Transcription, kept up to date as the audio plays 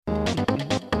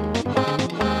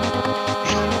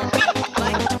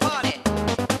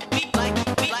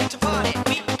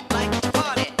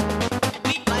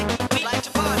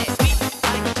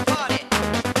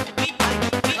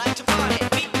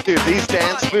These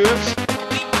dance moves,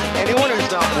 anyone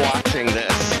who's not watching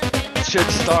this should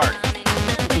start.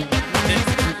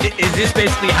 Is this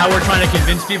basically how we're trying to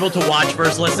convince people to watch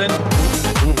versus listen?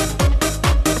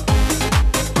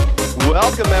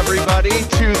 Welcome, everybody,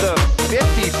 to the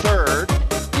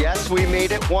 53rd, yes, we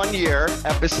made it 1 year,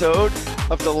 episode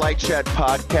of the Lightshed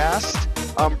Podcast.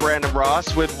 I'm Brandon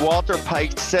Ross with Walter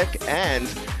Piecyk and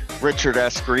Richard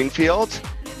S. Greenfield.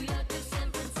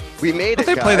 We made it,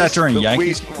 They guys. play that during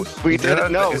Yankees. We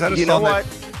didn't know. You know what?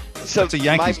 So That's a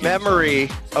Yankees my memory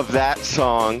of that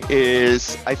song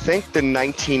is, I think, the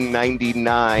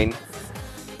 1999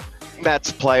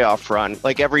 Mets playoff run.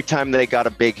 Like every time they got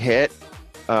a big hit,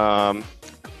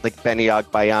 like Benny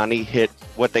Agbayani hit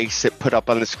what they put up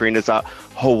on the screen as a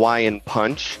Hawaiian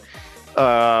punch.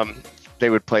 They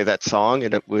would play that song,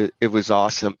 and it was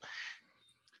awesome.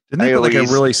 Didn't they put like a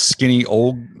really skinny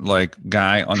old like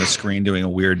guy on the screen doing a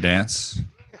weird dance?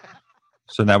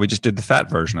 So now we just did the fat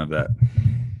version of that.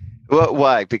 Well,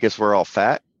 why? Because we're all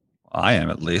fat? I am,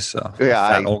 at least. So Yeah,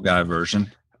 fat old guy version.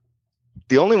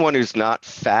 The only one who's not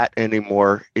fat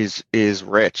anymore is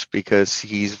Rich, because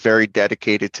he's very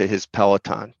dedicated to his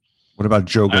Peloton. What about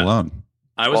Joe Galone?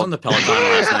 I was on the Peloton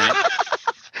last night.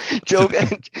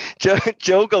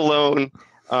 Joe Galone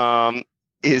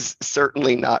is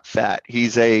certainly not fat.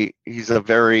 He's a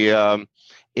very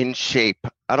in shape.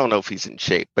 I don't know if he's in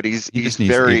shape, but he's Needs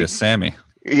very to eat a Sammy.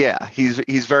 Yeah,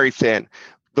 he's very thin.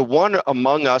 The one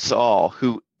among us all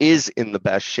who is in the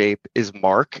best shape is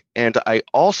Mark, and I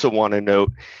also want to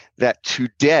note that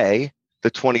today, the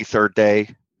 23rd day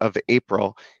of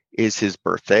April, is his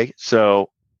birthday. So,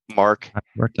 Mark, Happy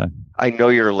birthday. I know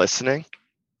you're listening,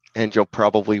 and you'll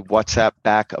probably WhatsApp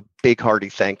back a big hearty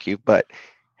thank you, but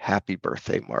happy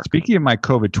birthday, Mark. Speaking of my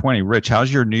COVID-20, Rich,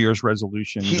 how's your New Year's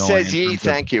resolution? He going says, in "Yee, terms of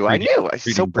thank you." I knew.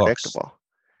 It's so books? predictable.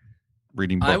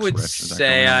 Reading books, I would Rich. Is that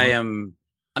say going on?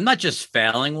 I'm not just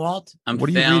failing, Walt. What are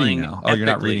you failing reading now? Oh, you're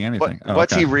not epically. reading anything.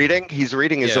 What's okay. he reading? He's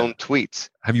reading his Yeah. own tweets.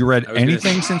 Have you read I was gonna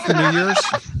anything say- since the New Year's?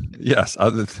 Yes.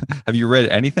 Have you read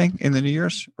anything in the New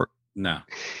Year's? No.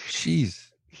 Jeez.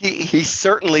 He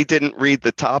certainly didn't read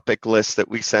the topic list that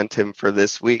we sent him for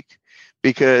this week,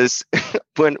 because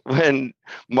when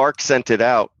Mark sent it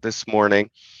out this morning,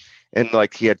 and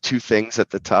like he had two things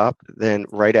at the top, then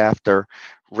right after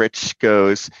Rich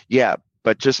goes, "Yeah,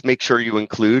 but just make sure you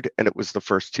include," and it was the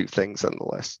first two things on the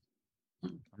list.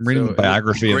 I'm reading the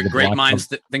biography of the great Black- minds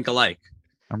think alike.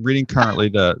 I'm reading currently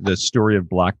the story of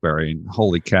BlackBerry, and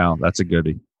holy cow, that's a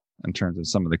goodie in terms of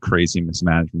some of the crazy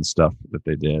mismanagement stuff that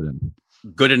they did. And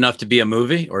Good enough to be a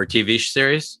movie or a TV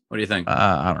series? What do you think?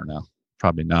 I don't know,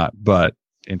 probably not, but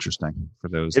interesting for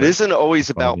those. It isn't always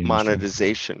about the industry.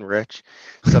 monetization, Rich.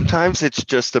 Sometimes it's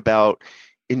just about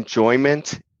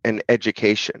enjoyment and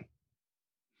education.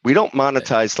 We don't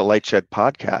monetize the Lightshed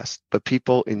Podcast, but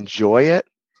people enjoy it,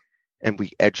 and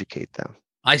we educate them.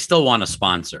 I still want a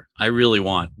sponsor. I really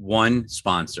want one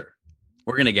sponsor.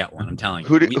 We're gonna get one. I'm telling you.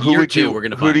 Who We're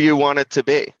gonna who find do you want it to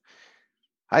be?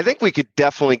 I think we could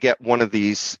definitely get one of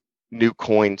these new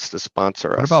coins to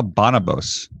sponsor What us. about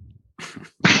Bonobos?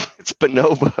 It's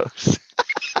bonobos.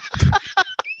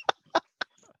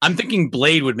 I'm thinking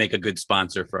Blade would make a good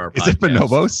sponsor for our Is podcast. it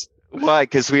Bonobos? Why?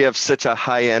 Because we have such a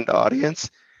high-end audience.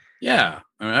 Yeah,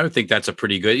 I would think that's a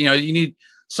pretty good. You need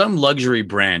some luxury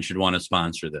brand should want to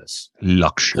sponsor this.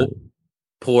 Luxury.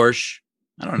 Porsche.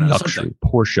 I don't know. Luxury. Something.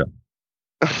 Porsche.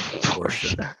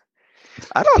 Porsche.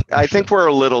 I think we're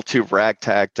a little too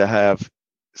ragtag to have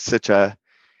such a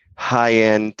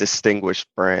high-end, distinguished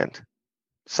brand.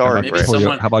 Sorry, Maybe Rich.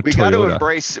 someone- How about We got to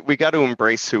Toyota?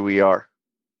 embrace who we are.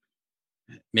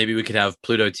 Maybe we could have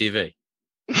Pluto TV.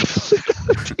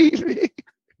 TV.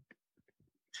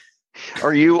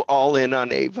 Are you all in on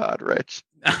AVOD, Rich?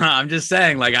 I'm just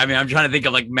saying, I'm trying to think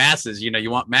of masses.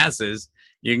 You want masses,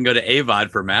 you can go to AVOD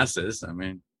for masses.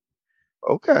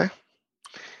 Okay.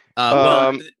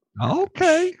 Well,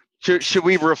 Okay. Should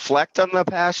we reflect on the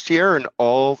past year and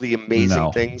all the amazing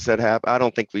No. things that happened? I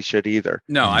don't think we should either.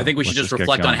 no, I think we should Let's just just get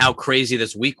reflect on going. how crazy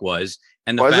this week was,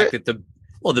 and the Was fact it? that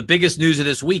the biggest news of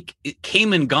this week, it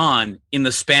came and gone in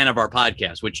the span of our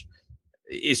podcast, which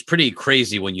is pretty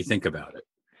crazy when you think about it.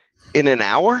 In an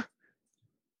hour?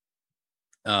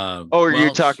 Oh, are you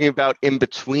well, talking about in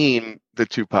between the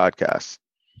two podcasts?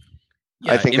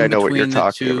 yeah, I think in I know what you're between the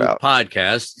talking two about.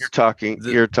 Podcasts,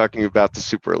 You're talking about the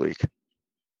Super League.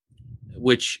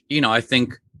 which I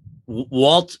think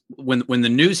Walt, when the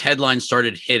news headlines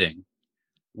started hitting,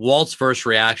 Walt's first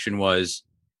reaction was,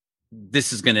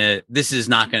 this is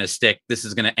not gonna stick. This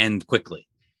is gonna end quickly.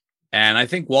 And I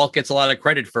think Walt gets a lot of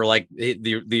credit for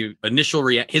the initial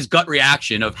his gut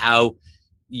reaction of how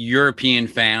European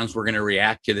fans were going to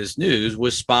react to this news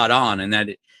was spot on. And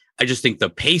I just think the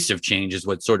pace of change is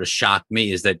what sort of shocked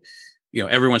me, is that,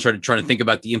 everyone started trying to think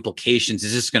about the implications.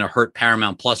 Is this going to hurt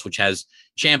Paramount Plus, which has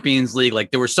Champions League?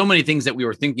 Like, there were so many things that we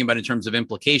were thinking about in terms of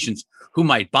implications. Who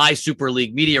might buy Super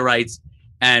League media rights?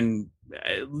 And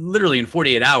literally in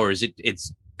 48 hours,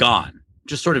 it's gone.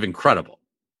 Just sort of incredible.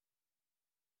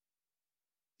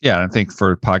 Yeah, I think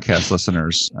for podcast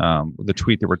listeners, the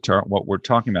tweet that what we're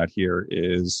talking about here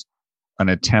is an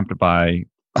attempt by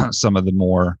some of the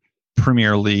more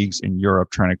premier leagues in Europe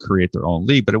trying to create their own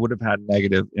league, but it would have had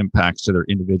negative impacts to the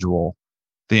individual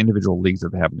leagues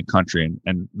that they have in the country.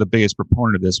 And the biggest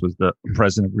proponent of this was the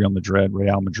president of Real Madrid,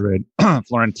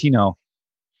 Florentino,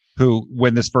 who,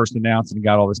 when this first announced and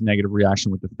got all this negative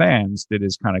reaction with the fans, did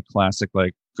his kind of classic,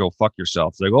 like, go fuck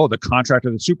yourself. Like, oh, the contract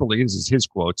of the Super League, this is his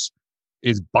quotes,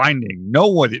 is binding.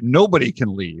 Nobody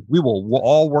can leave. We'll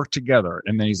all work together.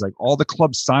 And then he's like, all the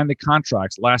clubs signed the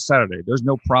contracts last Saturday. There's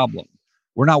no problem.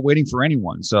 We're not waiting for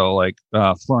anyone. So, like,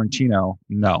 Florentino,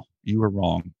 no, you were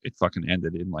wrong. It fucking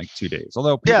ended in like 2 days.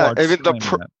 Although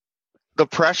the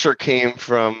pressure came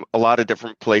from a lot of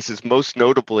different places, most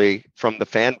notably from the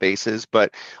fan bases.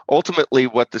 But ultimately,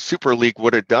 what the Super League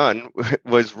would have done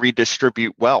was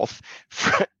redistribute wealth,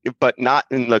 but not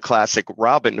in the classic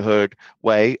Robin Hood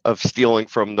way of stealing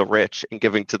from the rich and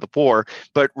giving to the poor,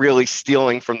 but really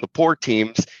stealing from the poor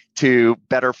teams to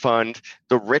better fund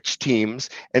the rich teams,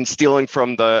 and stealing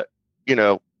from the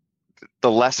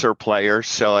lesser players,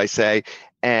 shall I say,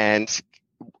 and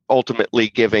ultimately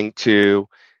giving to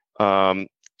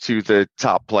the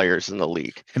top players in the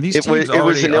league. And it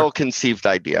was an ill-conceived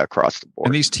idea across the board.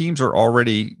 And these teams are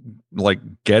already like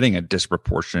getting a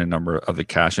disproportionate number of the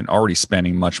cash and already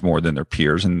spending much more than their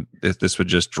peers. And this would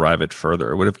just drive it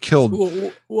further. It would have killed.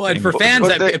 Well, and for fans,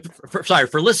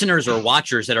 for listeners or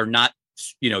watchers that are not,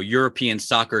 European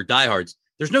soccer diehards,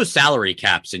 there's no salary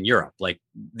caps in Europe. Like,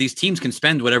 these teams can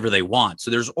spend whatever they want. So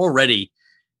there's already,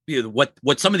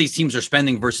 what some of these teams are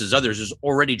spending versus others is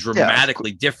already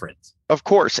dramatically different. Of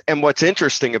course. And what's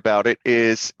interesting about it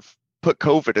is, put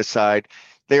COVID aside,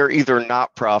 they're either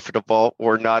not profitable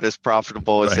or not as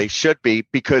profitable as they should be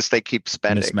because they keep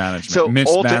spending.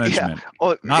 Mismanagement.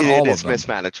 Not all of them.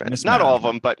 Mismanagement. Not all of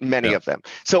them, but many of them.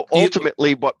 So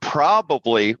ultimately, what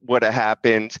probably would have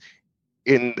happened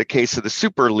in the case of the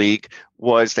Super League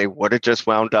was they would have just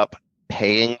wound up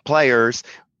paying players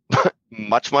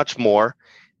much, much more.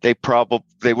 They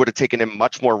would have taken in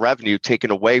much more revenue taken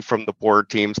away from the poorer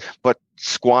teams, but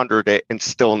squandered it and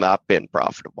still not been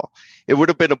profitable. It would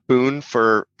have been a boon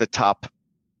for the top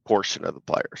portion of the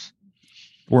players.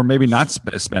 Or maybe not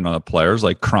spend on the players,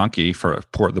 like Kroenke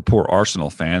for the poor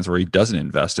Arsenal fans, where he doesn't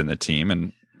invest in the team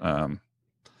and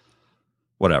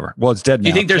whatever. Well, it's dead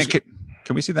now. Do you think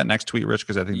can we see that next tweet, Rich?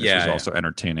 Because I think this is also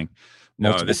entertaining.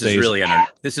 This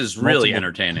is really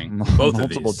entertaining. Both of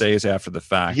these. Multiple days after the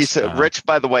fact. He said, Rich,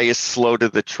 by the way, is slow to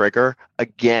the trigger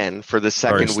again for the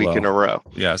second week in a row.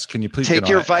 Yes. Can you please take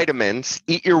your vitamins,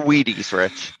 eat your Wheaties,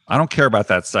 Rich? I don't care about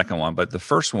that second one, but the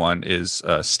first one is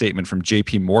a statement from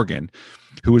JP Morgan,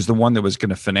 who was the one that was going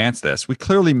to finance this. We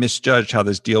clearly misjudged how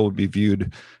this deal would be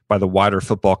viewed by the wider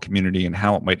football community and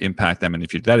how it might impact them. And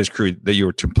if that is true, that you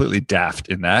were completely daft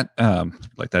in that,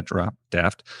 like that drop,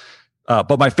 daft.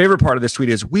 But my favorite part of this tweet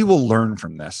is, we will learn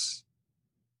from this.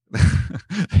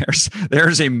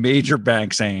 there's a major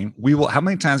bank saying, we will. How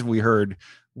many times have we heard,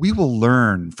 we will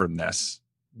learn from this?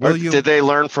 Did they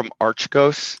learn from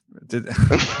Archgos?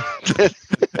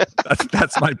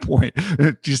 That's my point.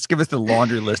 Just give us the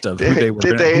laundry list of who they were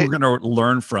going to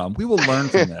learn from. We will learn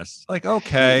from this. Like,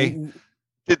 okay.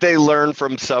 Did they learn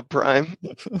from subprime?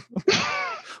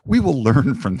 We will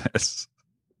learn from this.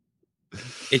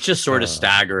 It's just sort of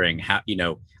staggering how,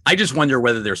 I just wonder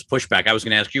whether there's pushback. I was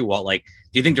going to ask you, Walt, do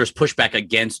you think there's pushback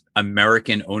against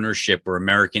American ownership or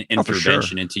American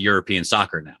intervention into European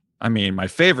soccer now? I mean, my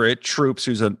favorite, Troops,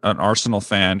 who's an Arsenal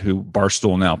fan who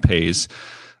Barstool now pays,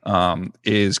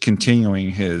 is continuing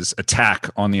his attack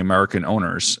on the American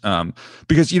owners.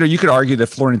 Because, you could argue that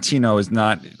Florentino is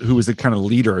not who was the kind of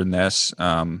leader in this.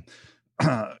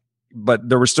 But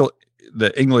there were still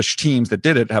the English teams that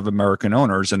did it have American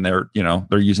owners, and they're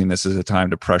using this as a time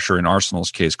to pressure, in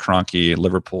Arsenal's case, Kroenke.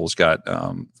 Liverpool's got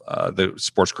the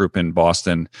sports group in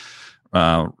Boston,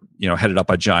 headed up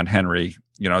by John Henry.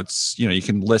 You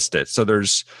can list it. So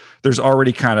there's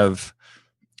already kind of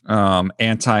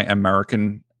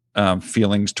anti-American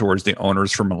feelings towards the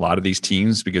owners from a lot of these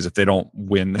teams, because if they don't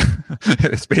win,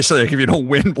 it's basically like, if you don't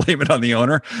win, blame it on the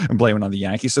owner and blame it on the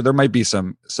Yankees. So there might be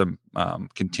some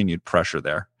continued pressure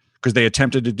there, because they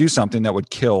attempted to do something that would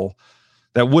kill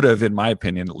that would have, in my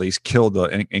opinion, at least killed the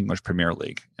English Premier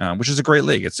League, which is a great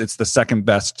league. It's the second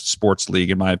best sports league,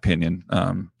 in my opinion,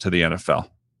 to the NFL.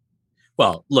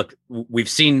 Well, look, we've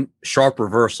seen sharp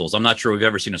reversals. I'm not sure we've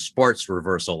ever seen a sports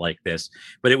reversal like this,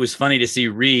 but it was funny to see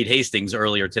Reed Hastings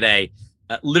earlier today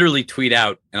literally tweet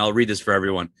out, and I'll read this for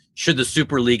everyone, should the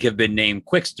Super League have been named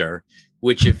Quickster,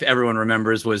 which, if everyone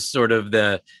remembers, was sort of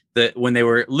the when they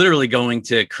were literally going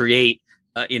to create,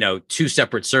 two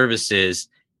separate services.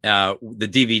 The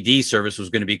DVD service was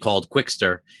going to be called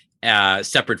Quickster,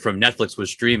 separate from Netflix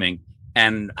was streaming.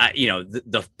 And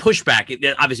the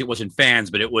pushback, obviously it wasn't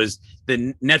fans, but it was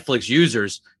the Netflix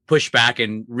users pushback,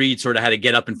 and Reed sort of had to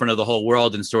get up in front of the whole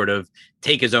world and sort of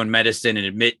take his own medicine and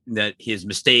admit that his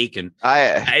mistake. And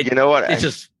you know what? It's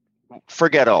just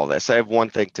forget all this. I have one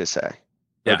thing to say.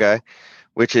 Yeah. Okay.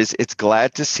 Which is, it's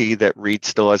glad to see that Reed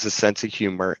still has a sense of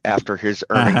humor after his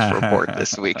earnings report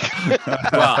this week.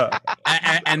 Well,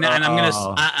 and I'm going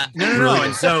to no.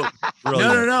 And so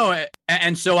no.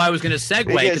 And so I was going to segue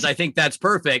because I think that's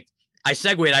perfect. I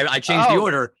segued. I changed the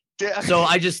order. So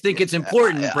I just think it's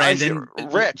important, Brandon.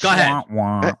 Rich, go ahead.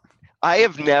 I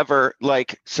have never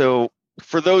so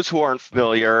for those who aren't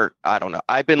familiar, I don't know.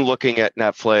 I've been looking at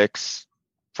Netflix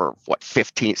for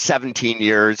 17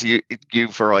 years, you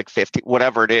for like 50,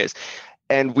 whatever it is.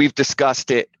 And we've discussed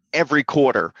it every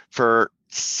quarter for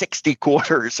 60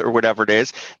 quarters or whatever it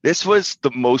is. This was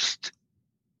the most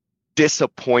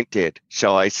disappointed,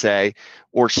 shall I say,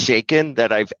 or shaken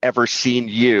that I've ever seen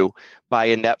you by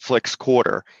a Netflix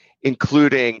quarter,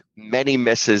 including many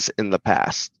misses in the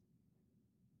past.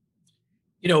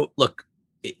 Look,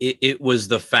 it was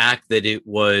the fact that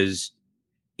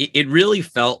it really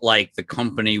felt like the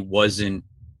company wasn't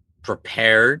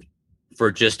prepared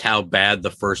for just how bad the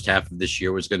first half of this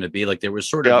year was going to be. Like, there was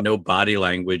sort of no body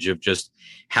language of just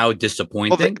how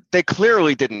disappointing. Well, they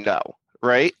clearly didn't know,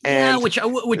 right? And yeah,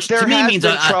 which there to me has means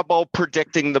been trouble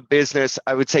predicting the business.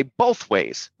 I would say both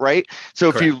ways, right?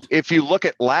 So Correct. if you look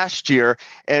at last year,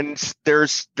 and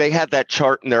they had that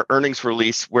chart in their earnings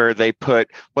release where they put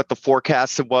what the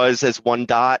forecast was as one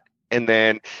dot, and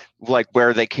then like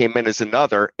where they came in as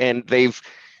another, and they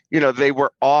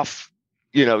were off,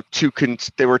 they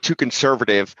were too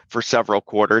conservative for several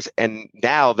quarters, and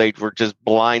now they were just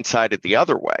blindsided the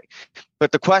other way.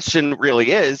 But the question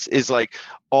really is like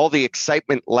all the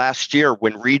excitement last year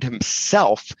when Reed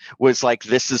himself was like,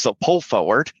 this is a pull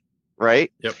forward,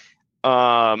 right? Yep.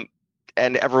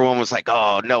 And everyone was like,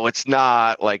 oh no, it's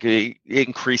not, like he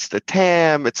increased the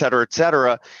TAM, et cetera, et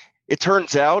cetera. It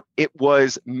turns out it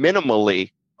was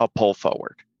minimally a pull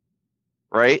forward,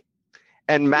 right?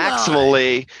 And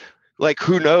maximally, like,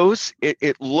 who knows?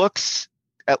 It looks,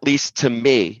 at least to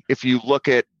me, if you look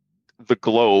at the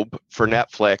globe for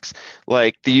Netflix,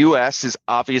 like the US is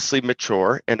obviously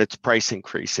mature in its price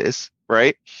increases,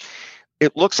 right?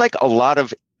 It looks like a lot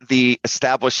of the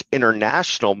established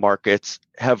international markets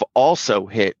have also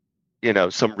hit,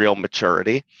 some real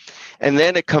maturity. And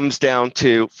then it comes down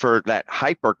to, for that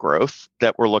hyper growth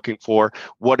that we're looking for,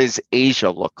 what does Asia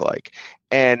look like?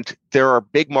 And there are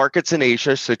big markets in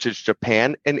Asia, such as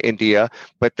Japan and India,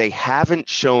 but they haven't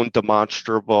shown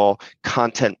demonstrable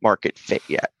content market fit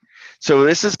yet. So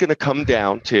this is going to come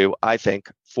down to, I think,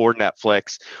 for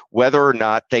Netflix, whether or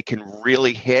not they can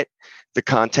really hit the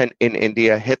content in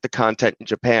India, hit the content in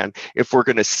Japan, if we're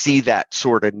going to see that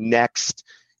sort of next,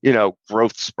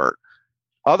 growth spurt.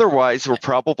 Otherwise, we're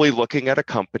probably looking at a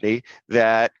company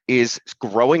that is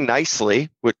growing nicely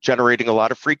with generating a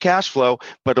lot of free cash flow,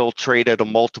 but it'll trade at a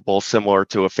multiple similar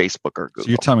to a Facebook or Google. So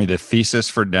you're telling me the thesis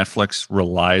for Netflix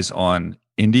relies on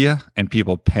India and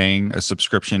people paying a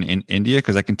subscription in India?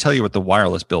 Because I can tell you what the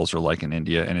wireless bills are like in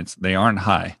India, and they aren't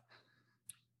high.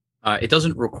 It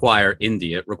doesn't require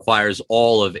India. It requires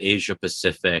all of Asia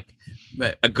Pacific,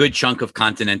 a good chunk of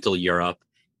continental Europe,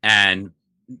 and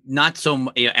not so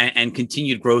and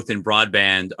continued growth in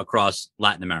broadband across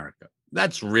Latin America.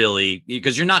 That's really,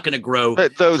 because you're not going to grow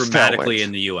dramatically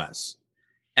in the US.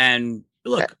 And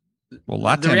look, well,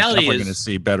 Latin is definitely going to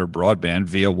see better broadband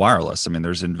via wireless. I mean,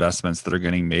 there's investments that are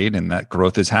getting made, and that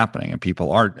growth is happening, and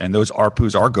and those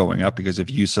ARPUs are going up because of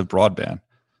use of broadband.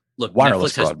 Look,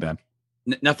 wireless broadband.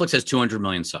 Netflix has 200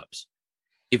 million subs.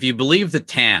 If you believe the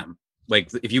TAM,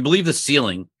 if you believe the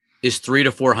ceiling is 300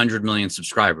 to 400 million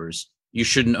subscribers, you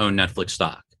shouldn't own Netflix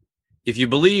stock. If you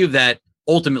believe that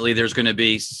ultimately there's going to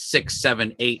be 6,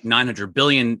 7, 8, 900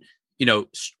 billion,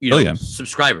 billion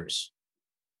subscribers.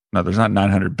 No, there's not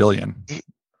 900 billion.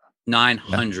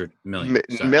 900 million.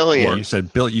 Million. Yeah,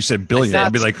 you said billion.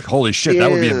 I'd be like, holy shit, that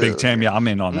would be a big TAM. Yeah, I'm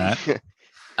in on that.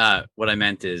 What I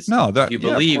meant is, if you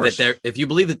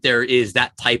believe that there is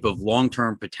that type of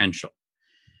long-term potential,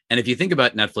 And if you think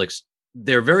about Netflix,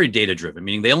 they're very data driven,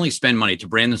 meaning they only spend money, to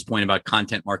Brandon's point about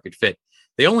content market fit.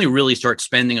 They only really start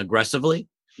spending aggressively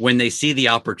when they see the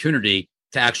opportunity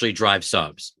to actually drive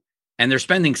subs. And they're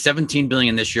spending 17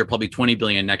 billion this year, probably 20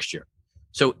 billion next year.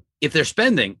 So if they're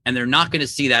spending and they're not going to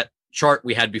see that chart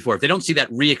we had before, if they don't see that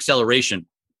reacceleration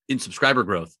in subscriber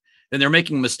growth, then they're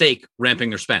making a mistake ramping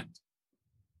their spend.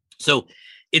 So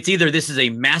it's either this is a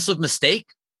massive mistake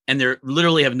and they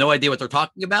literally have no idea what they're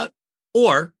talking about,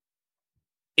 or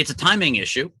it's a timing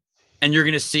issue and you're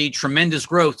going to see tremendous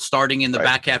growth starting in the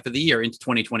back half of the year into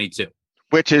 2022.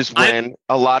 Which is when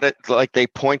a lot of, like they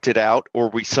pointed out, or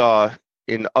we saw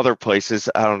in other places,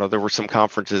 I don't know, there were some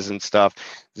conferences and stuff,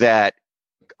 that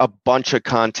a bunch of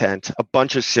content, a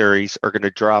bunch of series are going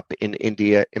to drop in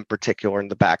India in particular in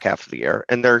the back half of the year.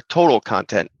 And their total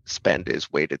content spend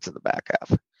is weighted to the back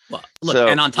half. Well, look, so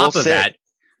and on top of that,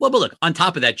 but look, on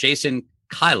top of that, Jason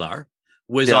Kilar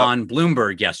was on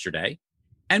Bloomberg yesterday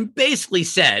and basically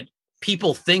said,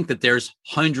 people think that there's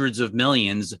hundreds of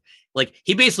millions. Like,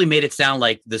 he basically made it sound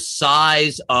like the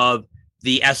size of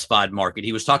the SVOD market.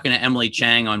 He was talking to Emily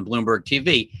Chang on Bloomberg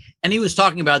TV, and he was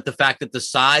talking about the fact that the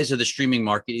size of the streaming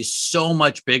market is so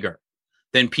much bigger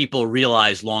than people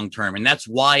realize long term. And that's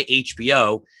why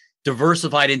HBO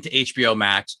diversified into HBO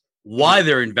Max, why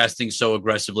they're investing so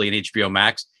aggressively in HBO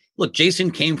Max. Look,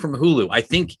 Jason came from Hulu. I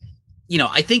think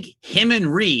him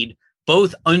and Reed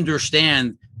both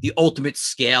understand the ultimate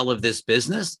scale of this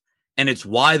business, and it's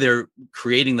why they're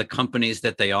creating the companies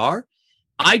that they are.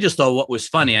 I just thought what was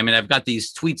funny, I mean, I've got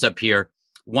these tweets up here,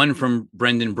 one from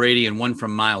Brendan Brady and one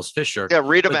from Miles Fisher. Yeah,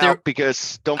 read them out,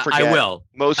 because don't forget, I will.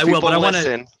 Most people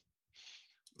listen.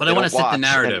 But I want to set the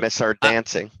narrative. And miss our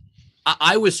dancing.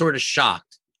 I was sort of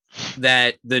shocked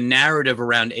that the narrative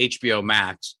around HBO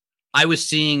Max, I was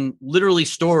seeing literally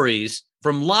stories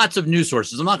from lots of news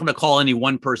sources. I'm not going to call any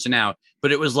one person out,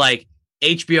 but it was like,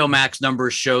 HBO Max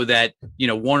numbers show that,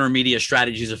 Warner Media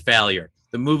strategy is a failure.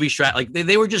 The movie like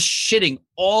they were just shitting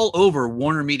all over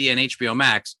Warner Media and HBO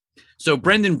Max. So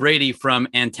Brendan Brady from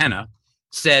Antenna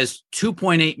says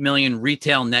 2.8 million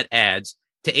retail net ads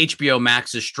to HBO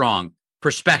Max is strong.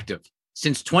 Perspective.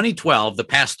 Since 2012, the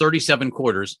past 37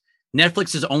 quarters,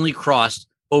 Netflix has only crossed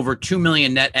over 2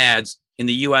 million net ads in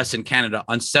the US and Canada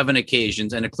on 7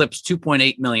 occasions and eclipsed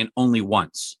 2.8 million only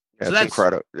once. So that's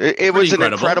incredible. It was an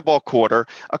incredible quarter.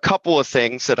 A couple of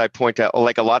things that I point out,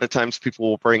 like a lot of times people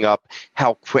will bring up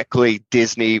how quickly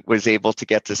Disney was able to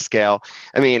get to scale.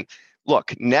 I mean,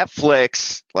 look,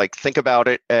 Netflix, like, think about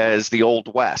it as the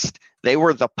Old West. They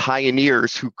were the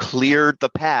pioneers who cleared the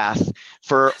path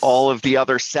for all of the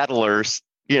other settlers,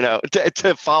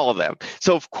 to follow them.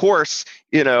 So, of course,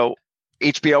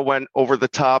 HBO went over the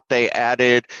top. They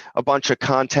added a bunch of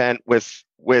content with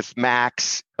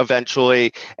Max,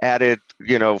 eventually added,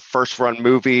 first run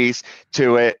movies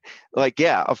to it. Like,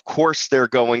 yeah, of course they're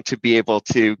going to be able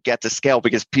to get to scale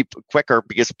because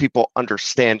people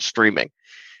understand streaming.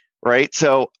 Right.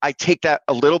 So I take that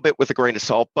a little bit with a grain of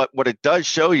salt. But what it does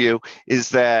show you is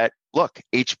that, look,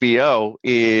 HBO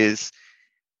is,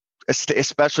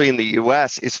 especially in the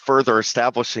US, is further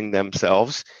establishing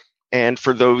themselves. And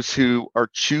for those who are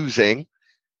choosing,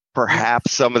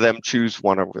 perhaps some of them choose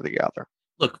one over the other.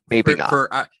 Look, maybe not.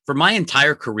 For my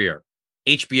entire career,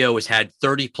 HBO has had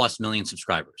 30 plus million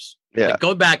subscribers. Yeah. Like,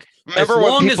 go back remember as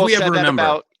long when as we ever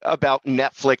remember. About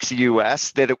Netflix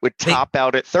US, that it would top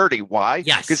out at 30. Why?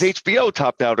 Yes. Because HBO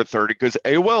topped out at 30, because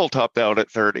AOL topped out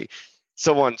at 30,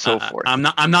 so on and so forth. I'm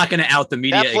not going to out the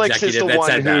media Netflix executive is the that one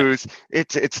said who's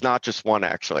that. It's not just one,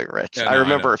 actually, Rich. Yeah, I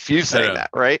remember a few saying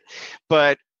that, right?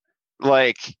 But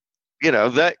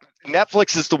that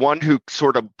Netflix is the one who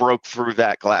sort of broke through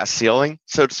that glass ceiling,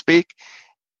 so to speak,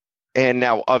 and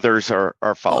now others are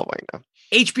following them.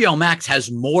 HBO Max has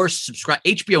more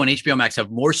HBO and HBO Max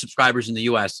have more subscribers in the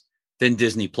US than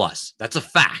Disney Plus. That's a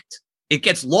fact. It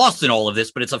gets lost in all of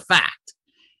this, but it's a fact.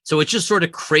 So it's just sort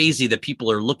of crazy that people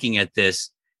are looking at this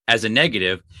as a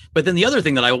negative. But then the other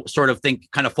thing that I sort of think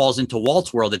kind of falls into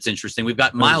Walt's world that's interesting. We've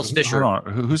got Miles Fisher. Hold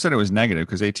on. Who said it was negative?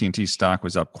 Because AT&T stock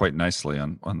was up quite nicely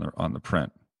on the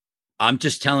print. I'm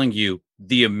just telling you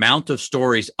the amount of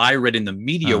stories I read in the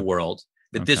media world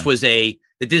that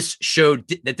this showed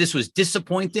that this was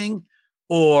disappointing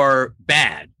or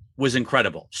bad was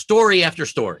incredible. Story after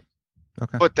story.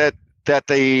 Okay. But that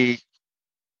the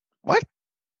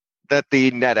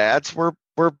net ads were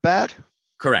bad?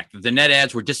 Correct. The net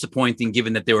ads were disappointing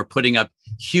given that they were putting up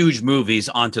huge movies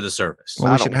onto the service. Well,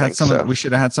 I we don't should have had think some. so. We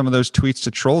should have had some of those tweets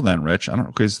to troll then, Rich. I don't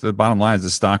because the bottom line is the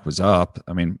stock was up.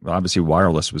 I mean, obviously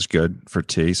wireless was good for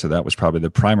T, so that was probably the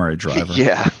primary driver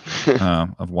Yeah.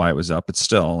 of why it was up. But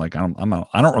still, like I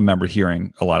don't remember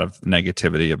hearing a lot of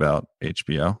negativity about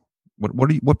HBO.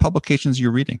 What publications are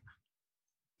you reading?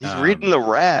 He's reading the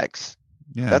rags.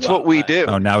 Yeah, That's what we do.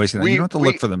 Oh, now he's gonna. You We- don't have to we-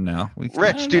 look for them now.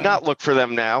 Rich, do not look for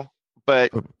them now.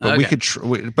 But But we Okay.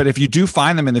 could. But if you do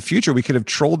find them in the future, we could have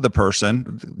trolled the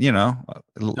person. You know,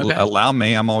 Okay. allow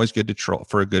me. I'm always good to troll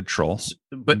for a good troll.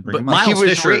 But Bring 'em up. Miles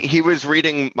Fisher, he was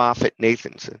reading Moffat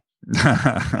Nathanson.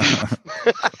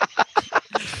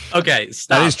 okay,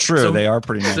 stop. That is true. So, they are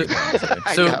pretty so- nice.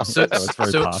 I so, know. so, So it's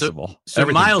very so- possible. so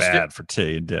Everything's Miles bad for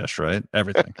T and Dish, right?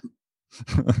 Everything.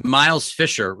 Miles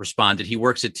Fisher responded. He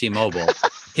works at T-Mobile.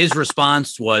 His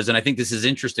response was, and I think this is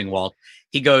interesting, Walt.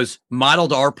 He goes,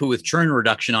 modeled ARPU with churn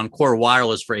reduction on core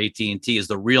wireless for AT&T is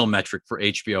the real metric for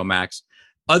HBO Max.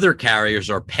 Other carriers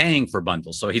are paying for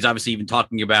bundles. So he's obviously even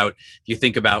talking about, if you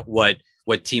think about what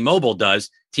T-Mobile does,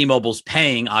 T-Mobile's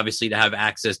paying obviously to have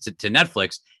access to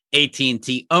Netflix.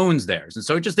 AT&T owns theirs. And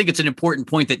so I just think it's an important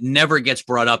point that never gets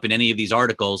brought up in any of these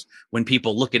articles. When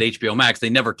people look at HBO Max, they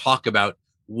never talk about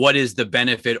what is the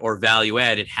benefit or value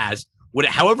add it has,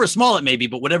 however small it may be,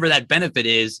 but whatever that benefit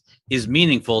is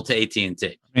meaningful to AT&T.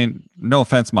 I mean, no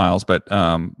offense, Miles, but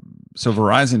so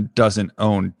Verizon doesn't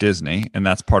own Disney, and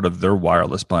that's part of their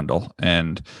wireless bundle.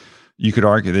 And you could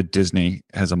argue that Disney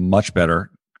has a much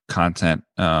better content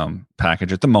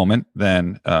package at the moment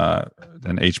than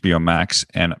HBO Max,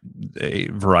 and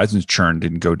Verizon's churn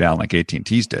didn't go down like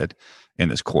AT&T's did in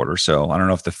this quarter. So I don't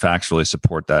know if the facts really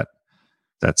support that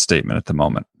statement at the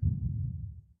moment.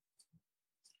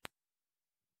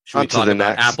 Should we On to talk the about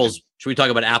next. Apple's? Should we talk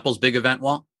about Apple's big event,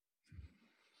 Walt?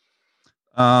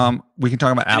 We can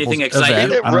talk about Anything Apple's exciting?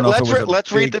 event. I don't know if it was a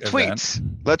Let's read the big event.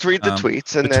 tweets. Let's read the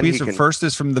tweets, and the then tweets he are can. first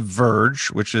is from The Verge,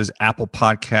 which is Apple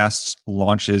Podcasts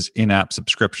launches in-app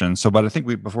subscription. So, but I think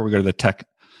before we go to the tech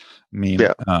meme,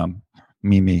 Yeah.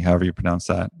 Mimi, however you pronounce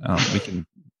that, we can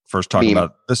first talk Meme.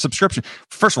 about the subscription.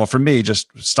 First of all, for me,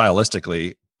 just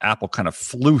stylistically, Apple kind of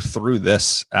flew through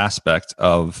this aspect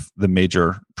of the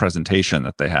major presentation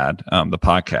that they had, the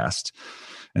podcast,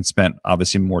 and spent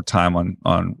obviously more time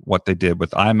on what they did with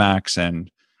iMacs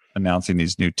and announcing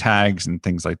these new tags and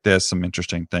things like this. Some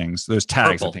interesting things. Those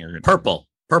tags, I think, are Purple.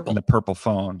 and the purple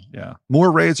phone. Yeah,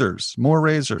 more razors.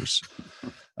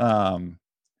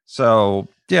 So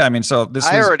yeah, I mean, so this.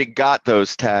 I already got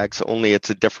those tags. Only it's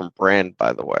a different brand,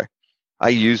 by the way. I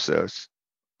use those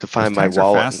to find my tags are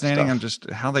wallet. fascinating. And I'm stuff. just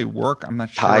how they work. I'm not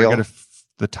sure. Tile. I get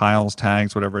the tiles,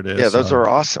 tags, whatever it is. Yeah, those So are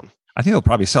awesome. I think they'll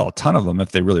probably sell a ton of them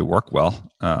if they really work well.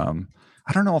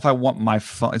 I don't know if I want my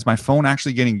phone. Is my phone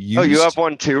actually getting used? Oh, you have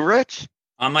one too, Rich?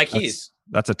 On my keys.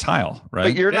 That's a tile, right?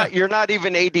 But you're not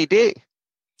even ADD.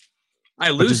 I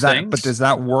But lose does that, things. but does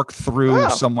that work through Wow.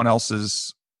 someone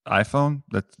else's iPhone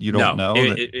that you don't know? It,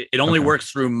 that- it only okay.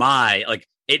 works through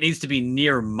it needs to be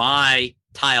near my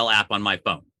Tile app on my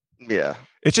phone. Yeah.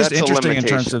 It's just That's a interesting in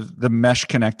terms limitation. of the mesh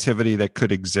connectivity that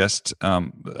could exist.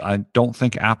 I don't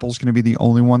think Apple's going to be the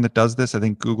only one that does this. I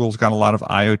think Google's got a lot of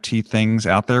IoT things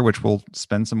out there, which we'll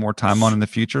spend some more time on in the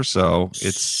future. So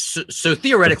it's So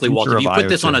theoretically, the Walt, future if you of put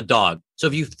this on IoT. a dog, so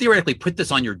if you theoretically put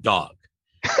this on your dog,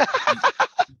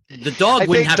 the dog I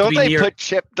wouldn't think, have to be near.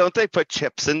 don't they put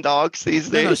chips in dogs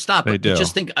these No, days? stop They it. do.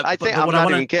 Just think. I think but I'm what I not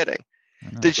wanna- even kidding.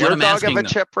 I know. Does your I'm dog have asking a though-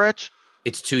 chip, Rich?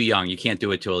 It's too young. You can't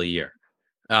do it till a year.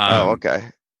 Oh, okay.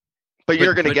 But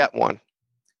you're going to but- get one.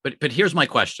 But here's my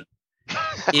question: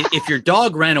 if your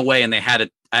dog ran away and they had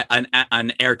an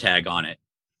AirTag on it,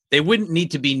 they wouldn't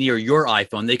need to be near your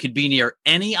iPhone. They could be near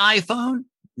any iPhone,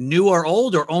 new or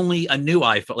old, or only a new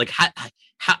iPhone. Like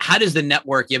how does the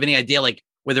network? You have any idea? Like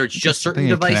whether it's just I certain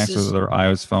think it connects devices? with their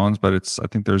iOS phones, but I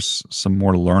think there's some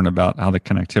more to learn about how the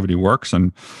connectivity works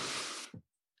and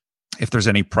if there's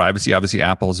any privacy. Obviously,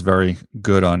 Apple is very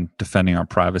good on defending our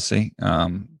privacy.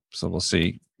 So we'll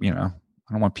see. I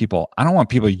don't want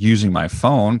people using my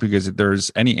phone because if there's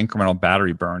any incremental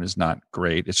battery burn is not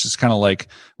great. It's just kind of like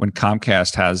when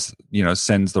Comcast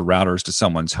sends the routers to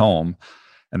someone's home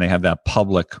and they have that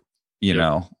public,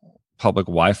 public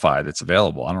Wi-Fi that's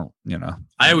available.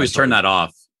 I always turn that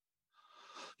off.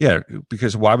 Yeah,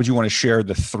 because why would you want to share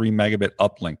the 3 megabit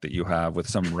uplink that you have with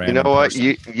some You random know what?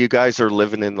 person? You guys are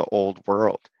living in the old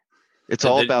world. It's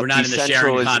all about We're not in the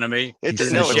sharing economy. It's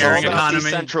in no, the it's all sharing about economy.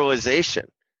 decentralization,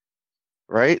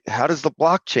 right? How does the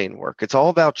blockchain work? It's all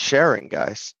about sharing,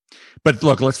 guys. But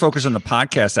look, let's focus on the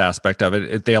podcast aspect of it.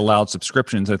 If they allowed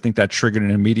subscriptions, I think that triggered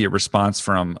an immediate response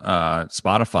from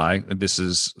Spotify. This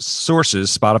is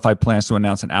sources. Spotify plans to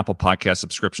announce an Apple Podcast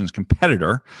subscriptions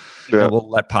competitor that will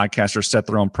let podcasters set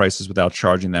their own prices without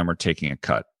charging them or taking a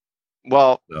cut.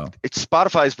 Well,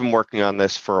 Spotify's been working on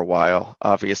this for a while,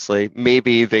 obviously.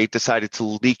 Maybe they decided to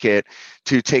leak it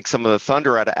to take some of the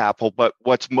thunder out of Apple. But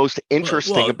what's most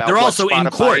interesting about they're what also Spotify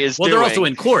in court. is well, doing they're also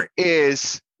in court.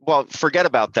 Is, well, forget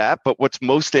about that. But what's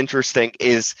most interesting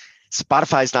is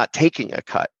Spotify's not taking a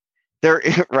cut. They're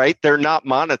right. They're not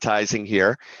monetizing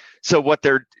here. So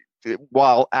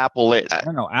while Apple is. I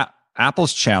don't know.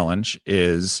 Apple's challenge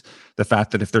is the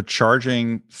fact that if they're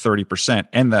charging 30%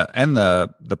 and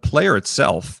the player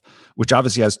itself, which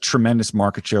obviously has tremendous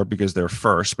market share because they're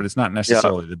first, but it's not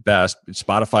necessarily the best.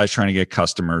 Spotify is trying to get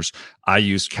customers. I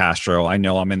use Castro. I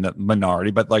know I'm in the minority,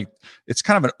 but like it's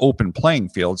kind of an open playing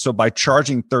field. So by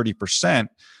charging 30%,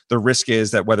 the risk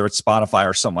is that whether it's Spotify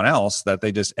or someone else, that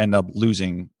they just end up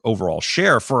losing overall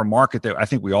share for a market that I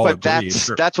think we all agree.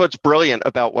 That's what's brilliant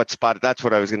about what that's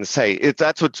what I was going to say.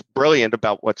 That's what's brilliant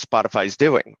about what Spotify's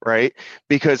doing, right?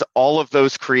 Because all of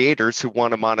those creators who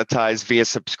want to monetize via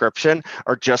subscription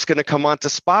are just going to come onto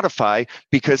Spotify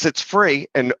because it's free,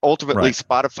 and ultimately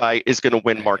Spotify is going to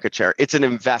win market share. It's an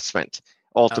investment,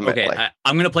 ultimately. Okay,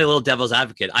 I'm going to play a little devil's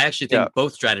advocate. I actually think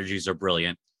both strategies are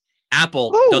brilliant.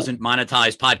 Apple doesn't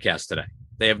monetize podcasts today.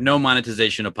 They have no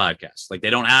monetization of podcasts. Like they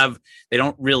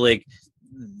don't really,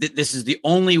 this is the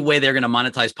only way they're going to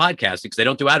monetize podcasting because they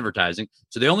don't do advertising.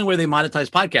 So the only way they monetize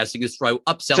podcasting is through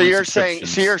upselling.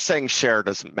 So you're saying share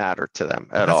doesn't matter to them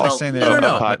at all.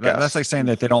 Like that's like saying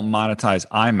that they don't monetize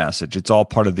iMessage. It's all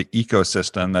part of the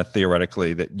ecosystem that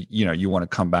theoretically that, you want to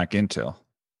come back into.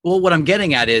 Well, what I'm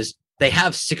getting at is they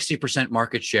have 60%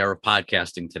 market share of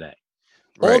podcasting today.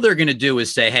 Right. All they're going to do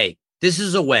is say, hey, this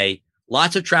is a way,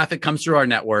 lots of traffic comes through our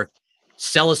network,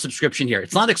 sell a subscription here.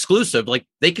 It's not exclusive. Like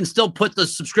they can still put the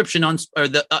subscription on, or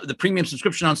the premium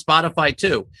subscription on Spotify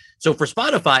too. So for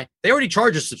Spotify, they already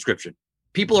charge a subscription.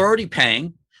 People are already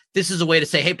paying. This is a way to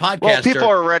say, hey, podcaster. Well,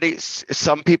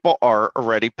 some people are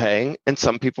already paying and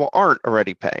some people aren't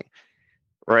already paying,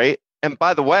 right? And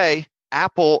by the way,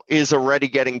 Apple is already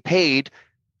getting paid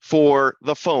for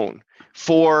the phone,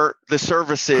 for the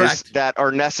services that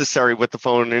are necessary with the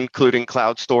phone, including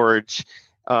cloud storage,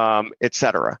 et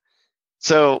cetera.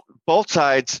 So both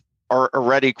sides are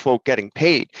already, quote, getting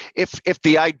paid. If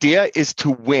the idea is to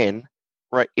win,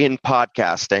 right, in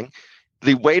podcasting,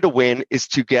 the way to win is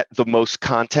to get the most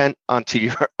content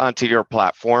onto your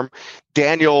platform.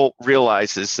 Daniel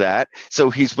realizes that,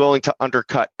 so he's willing to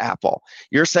undercut Apple.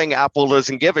 You're saying Apple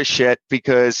doesn't give a shit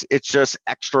because it's just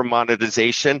extra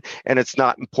monetization and it's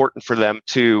not important for them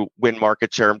to win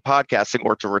market share in podcasting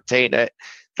or to retain it.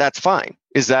 That's fine.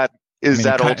 Is that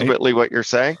ultimately what you're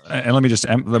saying? And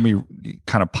let me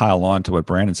kind of pile on to what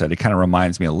Brandon said. It kind of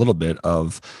reminds me a little bit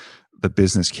of the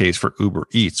business case for Uber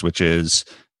Eats, which is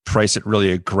price it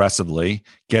really aggressively,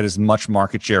 get as much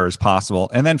market share as possible,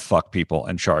 and then fuck people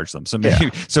and charge them. So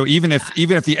so even if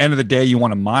the end of the day you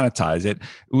want to monetize it,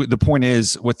 the point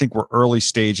is, I think we're early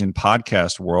stage in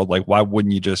podcast world. Like, why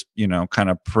wouldn't you just kind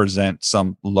of present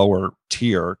some lower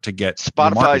tier to get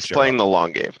Spotify's playing the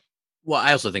long game? Well,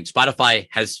 I also think Spotify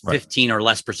has 15 or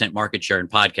less % market share in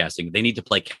podcasting. They need to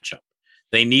play catch up.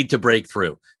 They need to break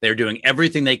through. They're doing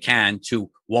everything they can to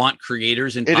want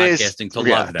creators in podcasting to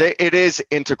love them. It is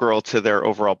integral to their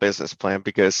overall business plan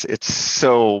because it's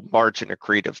so margin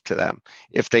accretive to them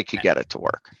if they could get it to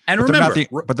work. And but remember,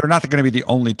 they're not going to be the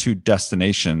only two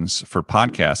destinations for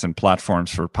podcasts and platforms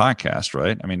for podcasts,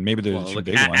 right? I mean, maybe there's two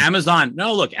big ones. Amazon.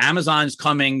 No, look, Amazon's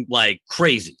coming like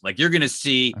crazy. Like you're going to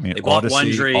see. I mean, they bought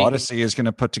Odyssey is going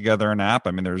to put together an app.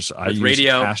 I mean, I use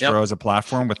radio Castro as a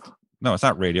platform with. No, it's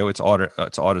not radio. It's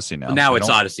Odyssey now. Now it's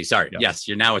Odyssey. Sorry. Yes,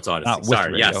 now it's Odyssey. Not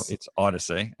Sorry. Radio. Yes, it's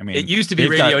Odyssey. I mean, it used to be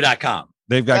radio.com.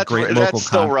 They've got great local That's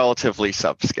still relatively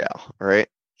subscale, right?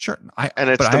 Sure. And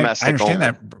it's domestic. I understand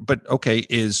that, but okay,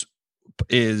 is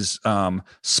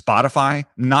Spotify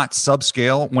not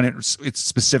subscale when it's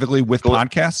specifically with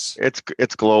podcasts?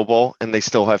 It's global, and they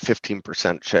still have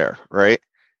 15% share, right?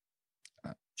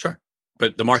 Sure,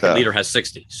 but the market leader has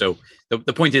 60. So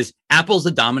the point is, Apple's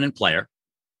the dominant player.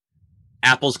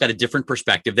 Apple's got a different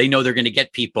perspective. They know they're going to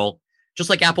get people, just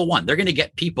like Apple One. They're going to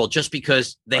get people just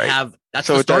because they have, that's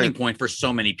the starting point for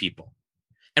so many people.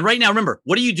 And right now, remember,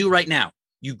 what do you do right now?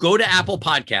 You go to Apple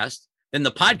Podcast, then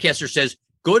the podcaster says,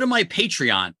 go to my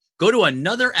Patreon, go to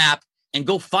another app and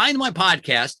go find my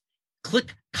podcast,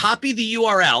 click copy the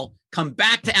URL, come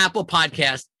back to Apple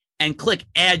Podcast and click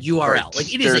add URL.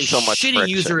 Like it is a shitty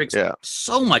user experience.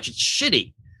 So much. It's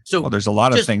shitty. So Well, there's a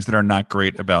lot of just things that are not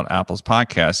great about Apple's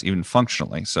podcast, even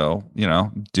functionally. So,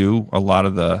 do a lot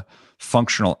of the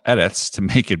functional edits to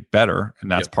make it better. And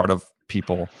that's Yep. part of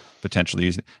people potentially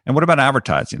using it. And what about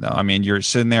advertising, though? I mean, you're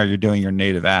sitting there, you're doing your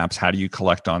native apps. How do you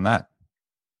collect on that?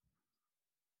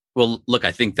 Well, look,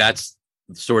 I think that's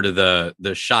sort of the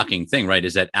shocking thing, right?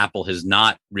 Is that Apple has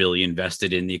not really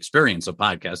invested in the experience of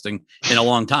podcasting in a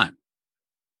long time.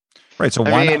 Right. So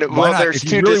I mean, why not? there's If you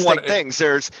two really distinct want- things.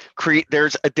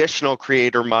 There's additional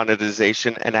creator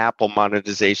monetization and Apple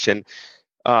monetization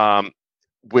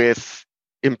with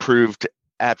improved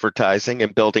advertising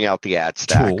and building out the ad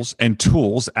stack.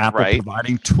 tools, Apple Right.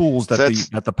 providing tools that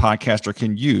So the podcaster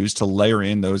can use to layer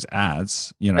in those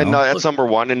ads. And that's number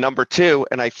one. And number two,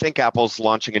 and I think Apple's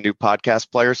launching a new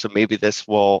podcast player, so maybe this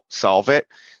will solve it.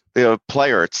 The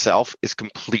player itself is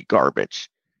complete garbage.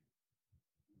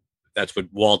 That's what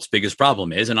Walt's biggest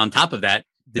problem is. And on top of that,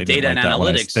 the data and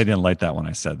analytics. They didn't like that when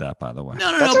I said that, by the way.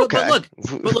 No. That's But okay. look,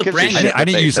 Gives a Brandon, shit I what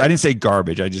they I think. didn't say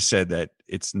garbage. I just said that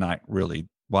it's not really.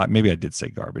 Well, maybe I did say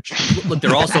garbage. look,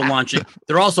 they're also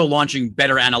launching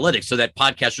better analytics so that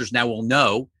podcasters now will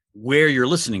know where you're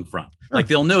listening from. Like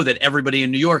they'll know that everybody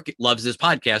in New York loves this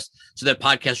podcast, so that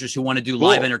podcasters who want to do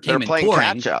live Cool. entertainment They're playing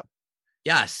touring. catch up.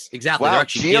 Yes, exactly. Wow, They're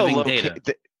actually giving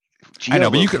data. I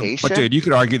know, but you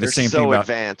could argue the they're same so thing about.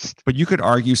 advanced. But you could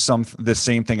argue the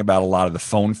same thing about a lot of the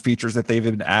phone features that they've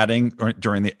been adding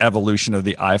during the evolution of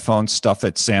the iPhone, stuff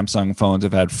that Samsung phones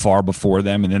have had far before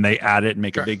them, and then they add it and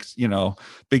make a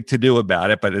big to do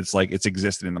about it. But it's like it's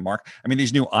existed in the market. I mean,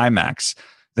 these new iMacs,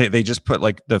 they just put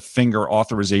like the finger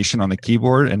authorization on the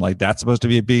keyboard, and like that's supposed to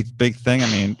be a big thing. I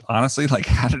mean, honestly, like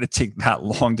how did it take that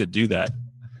long to do that?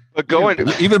 But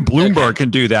Even Bloomberg can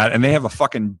do that, and they have a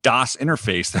fucking DOS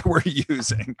interface that we're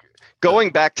using. Going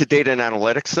back to data and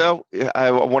analytics, though,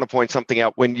 I want to point something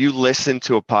out. When you listen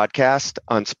to a podcast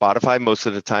on Spotify, most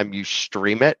of the time you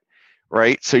stream it,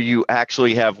 right? So you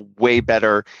actually have way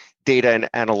better data and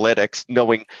analytics,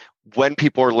 knowing when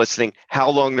people are listening, how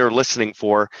long they're listening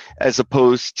for, as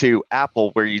opposed to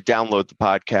Apple, where you download the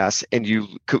podcast and you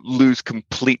lose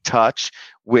complete touch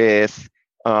with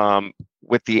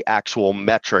the actual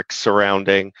metrics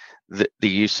surrounding the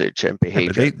usage and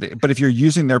behavior. But if you're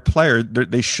using their player,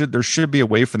 there should be a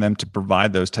way for them to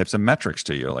provide those types of metrics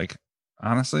to you. Like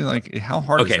honestly, like how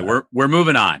hard? Okay, is that? we're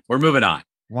moving on. We're moving on.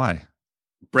 Why?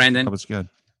 Brandon, That was good.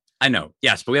 I know.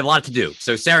 Yes, but we have a lot to do.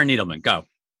 So Sarah Needleman, go.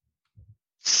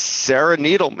 Sarah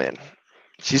Needleman.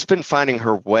 She's been finding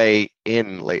her way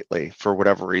in lately for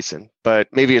whatever reason, but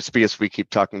maybe it's because we keep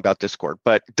talking about Discord.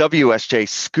 But WSJ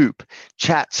Scoop,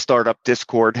 chat startup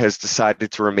Discord, has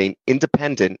decided to remain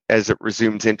independent as it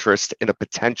resumes interest in a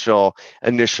potential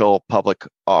initial public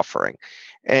offering.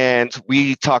 And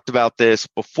we talked about this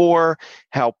before,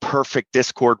 how perfect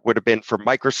Discord would have been for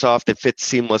Microsoft. It fits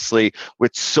seamlessly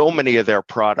with so many of their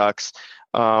products,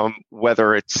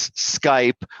 whether it's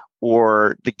Skype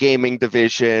or the gaming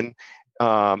division.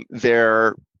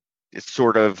 Their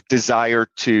sort of desire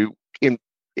to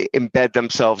embed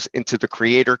themselves into the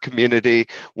creator community.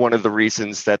 One of the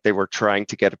reasons that they were trying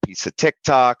to get a piece of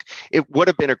TikTok. It would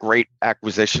have been a great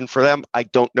acquisition for them. I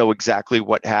don't know exactly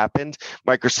what happened.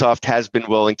 Microsoft has been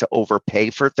willing to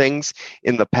overpay for things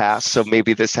in the past, so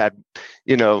maybe this had,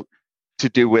 to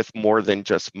do with more than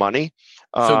just money.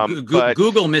 So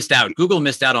Google missed out. Google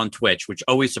missed out on Twitch, which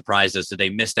always surprised us that they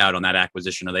missed out on that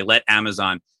acquisition, or they let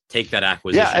Amazon take that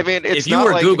acquisition. Yeah, I mean, it's if you not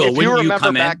were like, Google, if you wouldn't remember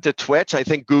come back to Twitch, I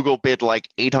think Google bid like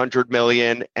 800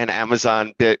 million and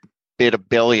Amazon bid $1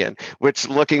 billion, which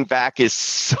looking back is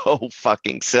so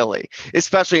fucking silly,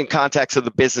 especially in context of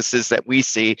the businesses that we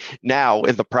see now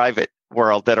in the private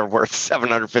world that are worth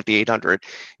 750, 800,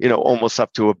 almost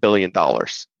up to $1 billion.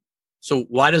 So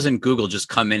why doesn't Google just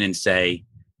come in and say,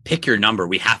 pick your number,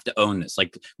 we have to own this,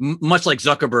 like much like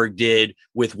Zuckerberg did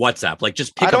with WhatsApp, like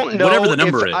just pick up whatever the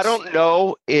number is. I don't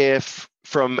know if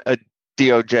from a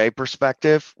DOJ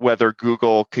perspective whether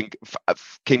Google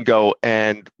can go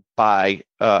and buy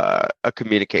a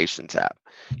communications app.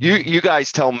 You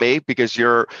guys tell me, because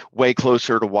you're way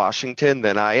closer to Washington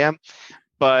than I am,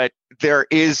 but there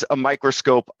is a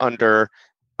microscope under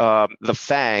the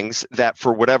fangs that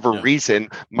for whatever reason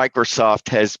Microsoft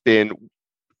has been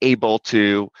able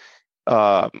to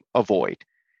avoid.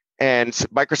 And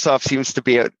Microsoft seems to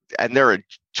be and they're a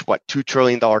 $2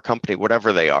 trillion company,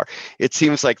 whatever they are. It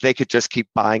seems like they could just keep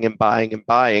buying and buying and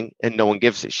buying, and no one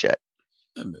gives a shit.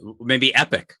 Maybe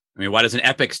Epic. I mean, why doesn't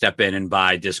Epic step in and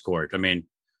buy Discord? I mean,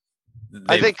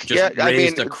 I think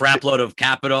raised a crap load of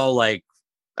capital.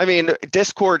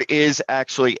 Discord is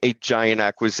actually a giant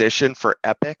acquisition for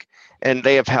Epic, and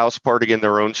they have house party in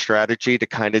their own strategy to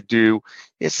kind of do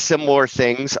similar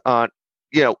things on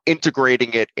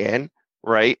integrating it in,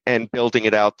 right, and building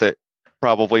it out that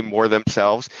probably more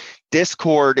themselves.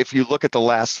 Discord, if you look at the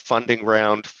last funding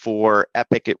round for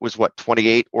Epic, it was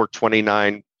 28 or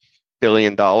 29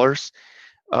 billion dollars.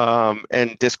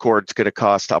 And Discord's going to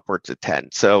cost upwards of 10.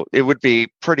 So it would be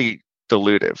pretty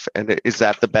dilutive. And is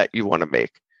that the bet you want to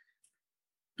make?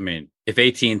 I mean, if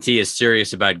AT&T is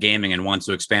serious about gaming and wants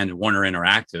to expand Warner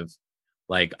Interactive,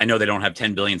 like, I know they don't have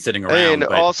 10 billion sitting around. And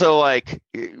but also, like,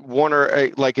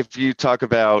 Warner, like, if you talk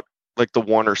about like the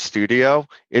Warner Studio,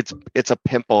 it's a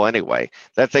pimple anyway.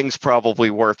 That thing's probably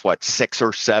worth $6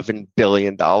 or $7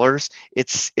 billion.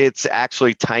 It's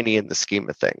actually tiny in the scheme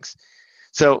of things.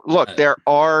 So look,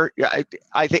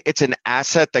 I think it's an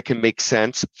asset that can make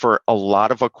sense for a lot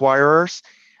of acquirers.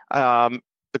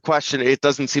 The question, it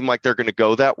doesn't seem like they're going to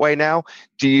go that way now.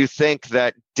 Do you think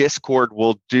that Discord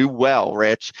will do well,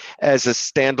 Rich, as a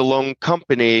standalone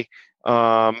company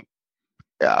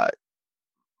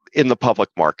in the public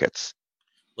markets?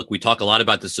 Look, we talk a lot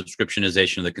about the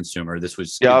subscriptionization of the consumer.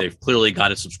 They've clearly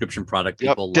got a subscription product.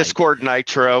 People Discord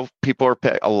Nitro.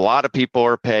 A lot of people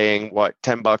are paying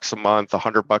 $10 a month,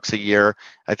 $100 a year.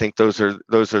 I think those are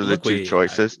the two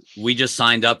choices. We just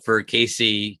signed up for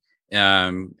Casey.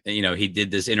 He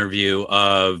did this interview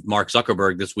of Mark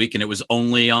Zuckerberg this week, and it was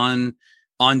only on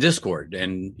Discord,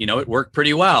 and it worked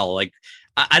pretty well. Like,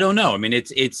 I don't know. I mean,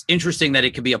 it's interesting that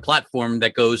it could be a platform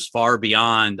that goes far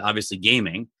beyond obviously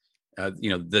gaming.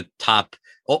 The top,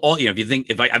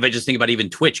 if I just think about even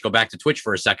Twitch, go back to Twitch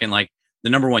for a second, like the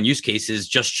number one use case is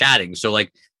just chatting. So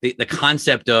like the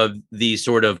concept of these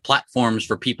sort of platforms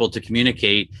for people to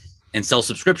communicate and sell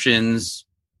subscriptions,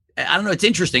 I don't know. It's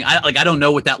interesting. I don't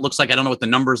know what that looks like. I don't know what the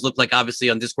numbers look like, obviously,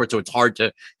 on Discord. So it's hard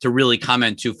to really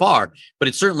comment too far, but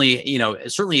it certainly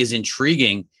is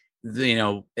intriguing.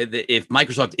 If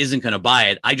Microsoft isn't going to buy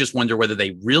it, I just wonder whether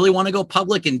they really want to go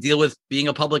public and deal with being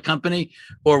a public company,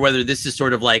 or whether this is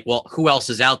sort of like, well, who else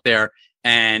is out there?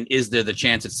 And is there the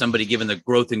chance that somebody, given the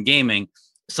growth in gaming,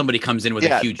 somebody comes in with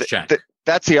a huge check?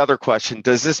 That's the other question.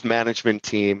 Does this management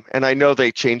team, and I know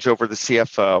they changed over the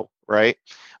CFO, right?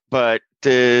 But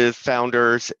the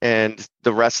founders and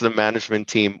the rest of the management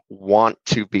team want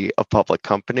to be a public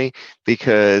company?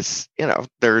 Because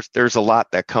there's a lot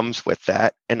that comes with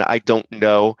that, and I don't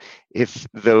know if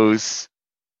those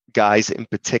guys in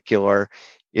particular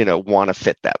want to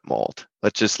fit that mold.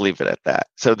 Let's just leave it at that.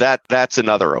 So that's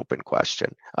another open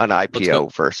question on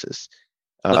IPO versus.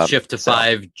 Let's shift to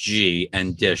 5G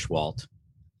and Dish, Walt.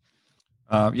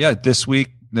 This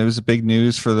week there was a big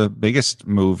news for the biggest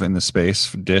move in the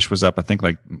space. Dish was up, I think,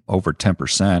 like over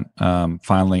 10%,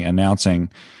 finally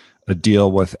announcing a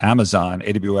deal with Amazon.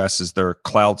 AWS is their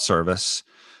cloud service.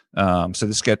 So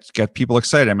this get people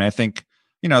excited. I mean, I think,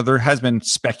 there has been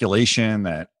speculation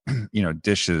that,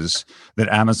 that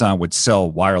Amazon would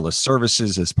sell wireless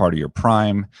services as part of your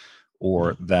Prime,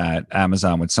 or that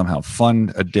Amazon would somehow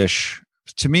fund a Dish.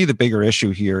 To me, the bigger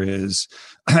issue here is,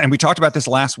 and we talked about this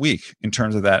last week in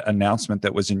terms of that announcement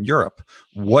that was in Europe,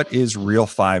 what is real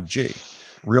 5G?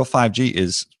 Real 5G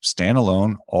is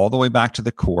standalone all the way back to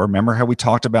the core. Remember how we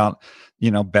talked about,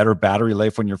 better battery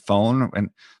life on your phone?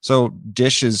 And so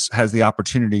Dish has the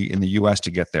opportunity in the US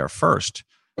to get there first.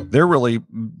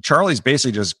 Charlie's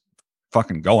basically just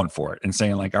fucking going for it and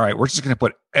saying like, all right, we're just going to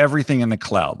put everything in the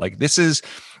cloud. Like, this is,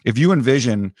 if you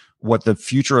envision what the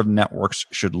future of networks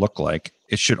should look like,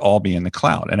 it should all be in the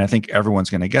cloud. And I think everyone's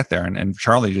going to get there. And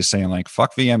Charlie just saying like,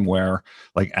 fuck VMware,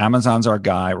 like Amazon's our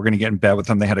guy. We're going to get in bed with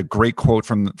them. They had a great quote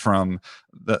from the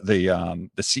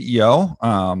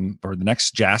CEO, or the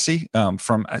next Jassy,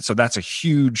 so that's a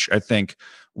huge, I think,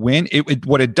 win.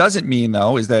 What it doesn't mean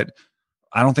though, is that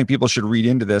I don't think people should read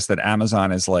into this that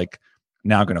Amazon is like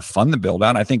now going to fund the build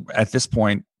out. I think at this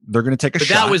point they're going to take a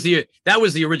shot. That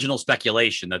was the original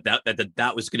speculation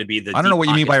that was going to be the. I don't know what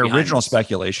you mean by original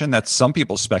speculation. That's some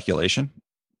people's speculation.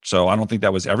 So I don't think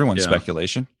that was everyone's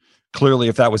speculation. Clearly,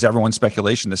 if that was everyone's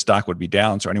speculation, the stock would be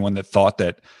down. So anyone that thought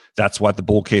that that's what the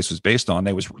bull case was based on,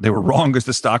 they were wrong, because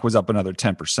the stock was up another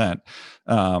 10%.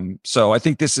 So I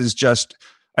think this is just.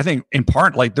 I think in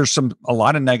part, like, there's a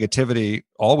lot of negativity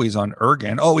always on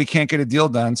Ergen. Oh, he can't get a deal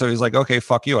done. So he's like, okay,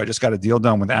 fuck you. I just got a deal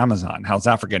done with Amazon. How's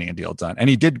that for getting a deal done? And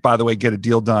he did, by the way, get a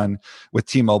deal done with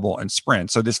T-Mobile and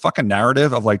Sprint. So this fucking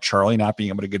narrative of like Charlie not being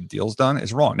able to get deals done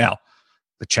is wrong. Now,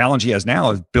 the challenge he has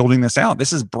now is building this out.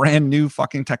 This is brand new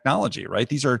fucking technology, right?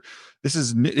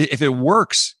 If it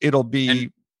works, it'll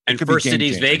be. And first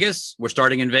city's Vegas. We're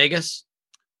starting in Vegas.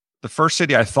 The first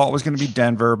city I thought was going to be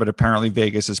Denver, but apparently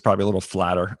Vegas is probably a little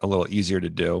flatter, a little easier to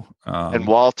do. And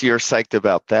Walt, you're psyched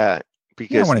about that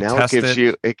because now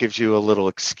it gives you a little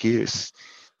excuse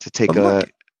to take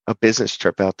a a business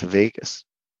trip out to Vegas.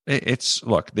 It's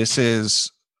look,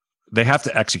 they have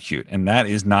to execute, and that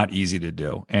is not easy to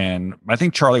do. And I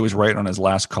think Charlie was right on his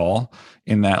last call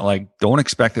in that, like, don't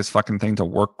expect this fucking thing to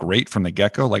work great from the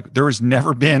get-go. Like, there has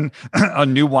never been a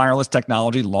new wireless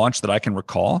technology launched that I can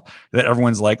recall that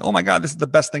everyone's like, oh my God, this is the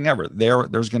best thing ever.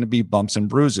 There's going to be bumps and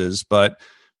bruises, but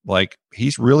like,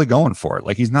 he's really going for it.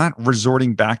 Like, he's not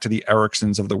resorting back to the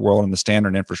Ericssons of the world and the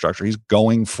standard infrastructure. He's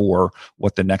going for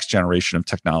what the next generation of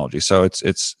technology. So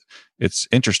it's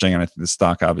interesting, and I think the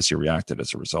stock obviously reacted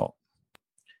as a result.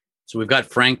 So we've got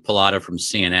Frank Pallotta from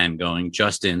CNN going,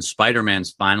 Justin,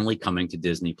 Spider-Man's finally coming to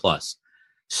Disney+.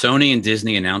 Sony and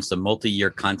Disney announced a multi-year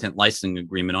content licensing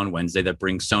agreement on Wednesday that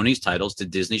brings Sony's titles to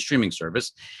Disney streaming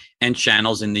service and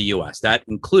channels in the U.S. That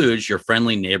includes your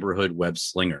friendly neighborhood web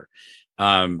slinger.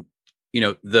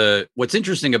 What's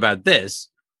interesting about this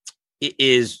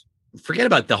is, forget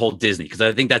about the whole Disney, because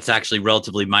I think that's actually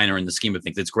relatively minor in the scheme of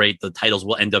things. It's great. The titles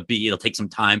will it'll take some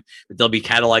time, but there'll be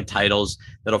catalog titles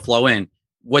that'll flow in.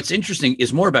 What's interesting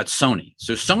is more about Sony.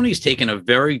 So Sony's taken a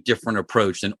very different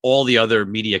approach than all the other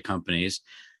media companies.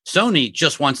 Sony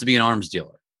just wants to be an arms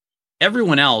dealer.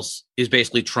 Everyone else is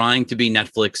basically trying to be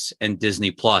Netflix and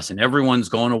Disney Plus, and everyone's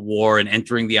going to war and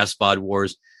entering the SVOD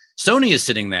wars. Sony is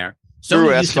sitting there. Through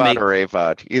SVOD or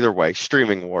AVOD, either way,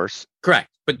 streaming wars. Correct.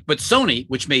 But Sony,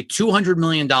 which made $200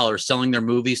 million selling their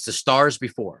movies to Starz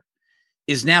before,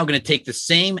 is now going to take the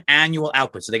same annual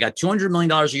output. So they got $200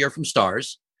 million a year from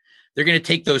Starz. They're going to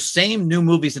take those same new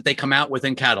movies that they come out with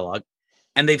in catalog,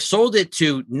 and they've sold it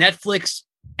to Netflix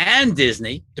and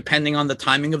Disney, depending on the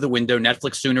timing of the window,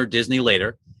 Netflix sooner, Disney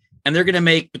later. And they're going to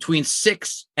make between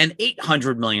 $600 and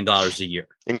 $800 million a year.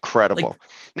 Like, Incredible.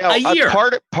 Now,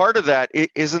 part of that,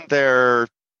 isn't there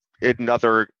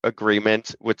another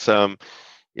agreement with some,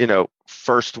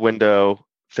 first window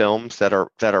films that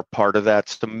are part of that?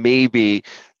 So maybe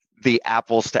the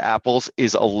apples to apples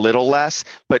is a little less,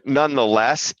 but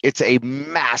nonetheless, it's a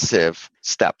massive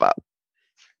step up.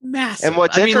 Massive. And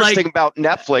what's interesting about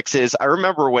Netflix is, I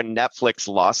remember when Netflix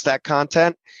lost that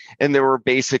content, and they were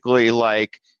basically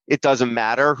like, it doesn't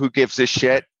matter, who gives a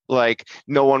shit, like,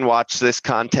 no one watched this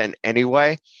content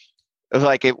anyway.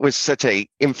 Like, it was such a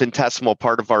infinitesimal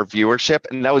part of our viewership,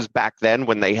 and that was back then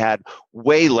when they had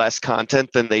way less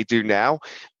content than they do now.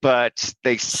 But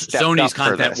they stepped Sony's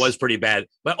up content was pretty bad,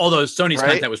 but although Sony's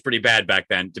content was pretty bad back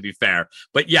then, to be fair.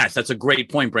 But yes, that's a great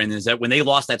point, Brandon. Is that when they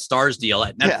lost that Starz deal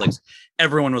at Netflix,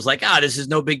 everyone was like, this is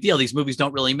no big deal. These movies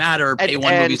don't really matter. Pay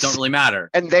one movies don't really matter.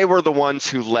 And they were the ones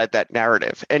who led that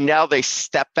narrative. And now they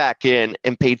step back in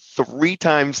and paid 3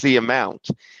 times the amount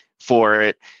for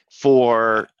it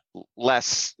for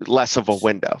less of a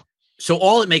window. So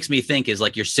all it makes me think is,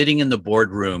 like, you're sitting in the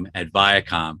boardroom at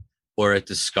Viacom or at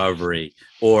Discovery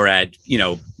or at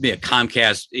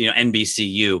Comcast,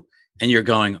 NBCU, and you're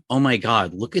going, oh my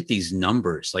God, look at these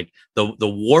numbers. Like, the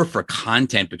war for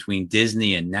content between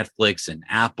Disney and Netflix and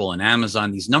Apple and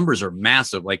Amazon, these numbers are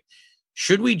massive. Like,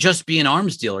 should we just be an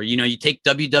arms dealer? You take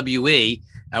WWE,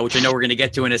 which I know we're going to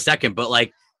get to in a second, but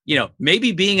like,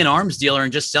 maybe being an arms dealer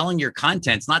and just selling your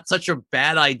content's not such a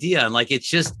bad idea. And like, it's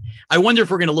just, I wonder if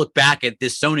we're going to look back at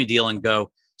this Sony deal and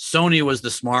go, Sony was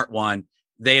the smart one.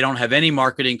 They don't have any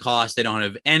marketing costs. They don't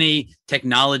have any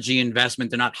technology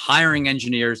investment. They're not hiring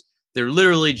engineers. They're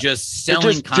literally just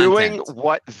selling content. Doing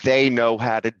what they know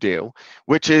how to do,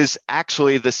 which is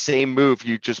actually the same move.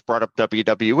 You just brought up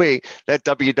WWE, that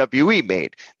WWE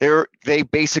made. They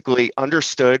basically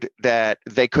understood that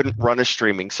they couldn't run a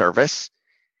streaming service,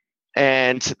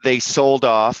 and they sold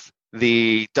off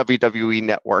the WWE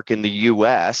network in the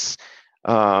U.S.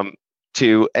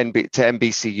 To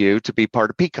NBCU to be part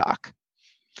of Peacock.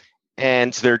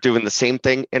 And they're doing the same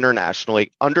thing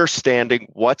internationally, understanding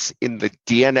what's in the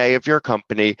DNA of your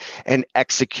company and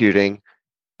executing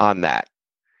on that.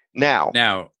 Now,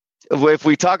 if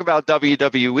we talk about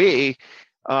WWE,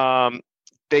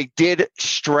 they did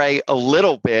stray a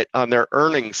little bit on their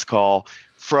earnings call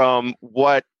from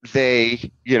what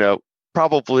they,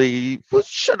 probably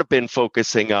should have been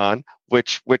focusing on,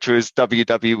 which was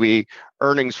WWE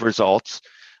earnings results.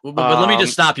 But let me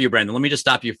just stop you, Brendan. Let me just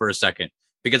stop you for a second,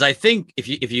 because I think if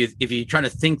you're trying to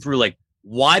think through, like,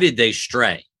 why did they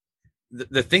stray?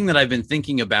 The thing that I've been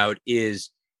thinking about is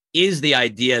the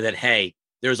idea that, hey,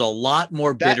 there's a lot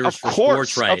more bidders for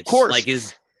sports rights. Of course. Like,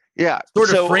 is yeah,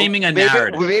 sort of framing a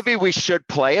narrative. Maybe we should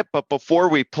play it, but before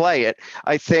we play it,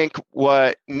 I think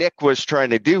what Nick was trying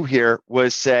to do here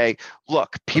was say,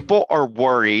 look, people are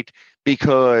worried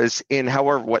because in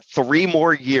 3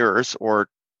 more years, or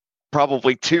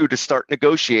probably 2 to start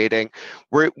negotiating,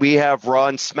 we have Raw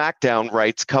and SmackDown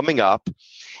rights coming up,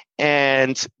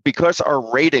 And because our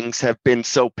ratings have been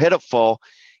so pitiful,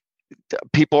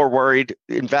 people are worried,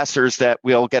 investors, that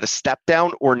we'll get a step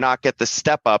down or not get the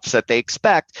step ups that they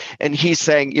expect. And he's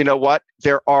saying, you know what?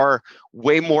 There are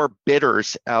way more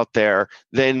bidders out there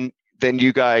than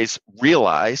you guys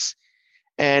realize.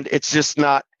 And it's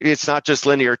not just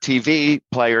linear TV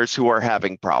players who are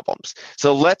having problems.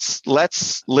 So let's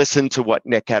listen to what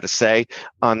Nick had to say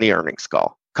on the earnings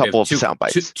call. Couple of sound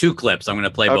bites. Two clips. I'm going to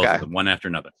play both of them, one after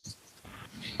another.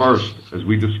 First, as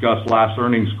we discussed last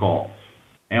earnings call,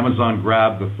 Amazon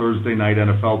grabbed the Thursday night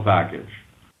NFL package.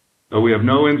 Though we have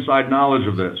no inside knowledge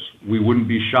of this, we wouldn't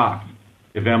be shocked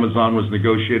if Amazon was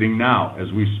negotiating now,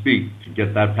 as we speak, to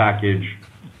get that package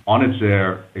on its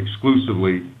air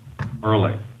exclusively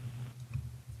early.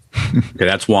 Okay,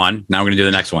 that's one. Now we're going to do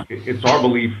the next one. It's our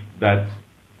belief that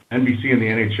NBC and the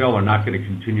NHL are not going to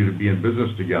continue to be in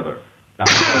business together. That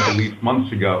was our belief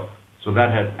months ago. So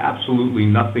that had absolutely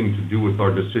nothing to do with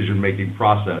our decision-making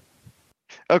process.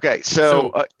 Okay,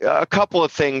 so a couple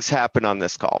of things happened on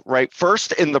this call, right?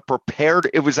 First,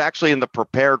 it was actually in the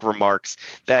prepared remarks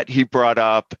that he brought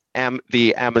up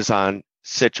the Amazon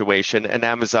situation and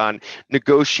Amazon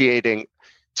negotiating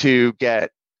to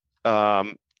get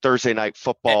Thursday Night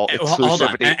Football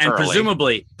exclusivity and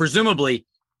early. presumably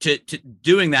to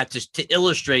doing that to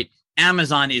illustrate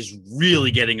Amazon is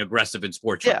really getting aggressive in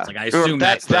sports rights. Like I assume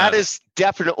that is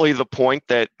definitely the point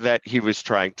that he was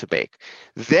trying to make.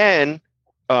 Then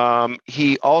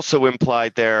he also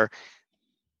implied there,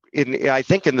 I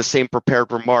think in the same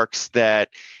prepared remarks, that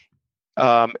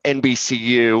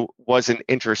NBCU wasn't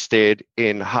interested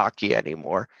in hockey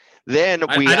anymore. Then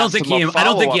we I don't think he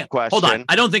question. Hold on.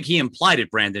 I don't think he implied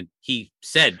it, Brandon. He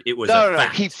said it was no,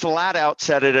 fact. He flat out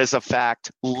said it as a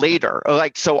fact later.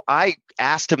 So I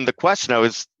asked him the question. I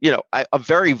was, a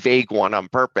very vague one on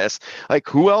purpose. Like,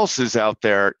 who else is out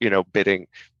there, bidding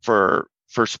for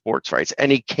sports rights?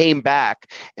 And he came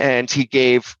back and he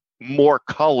gave more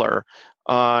color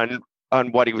on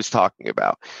what he was talking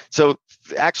about. So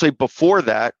actually before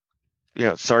that,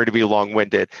 sorry to be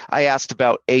long-winded, I asked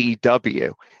about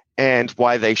AEW and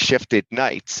why they shifted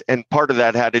nights. And part of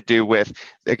that had to do with,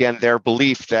 again, their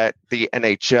belief that the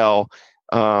NHL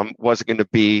wasn't going to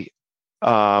be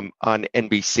on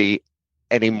NBC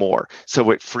anymore.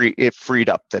 So it freed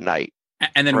up the night.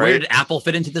 And then where did Apple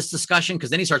fit into this discussion? Because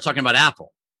then he starts talking about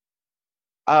Apple.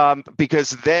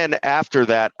 Because then after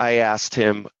that, I asked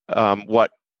him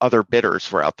what other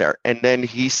bidders were out there. And then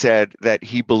he said that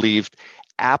he believed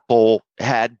Apple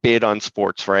had bid on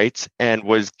sports rights and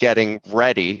was getting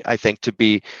ready, I think, to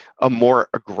be a more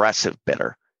aggressive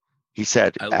bidder. He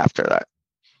said after that.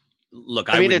 Look,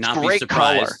 I would not be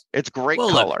surprised. Color. It's great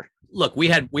color. Look, we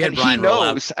had and Brian he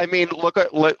knows. I mean, look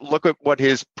at what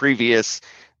his previous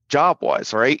job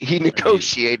was, right? He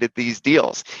negotiated these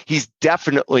deals. He's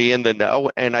definitely in the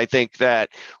know. And I think that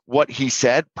what he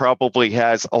said probably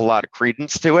has a lot of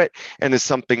credence to it and is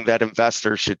something that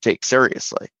investors should take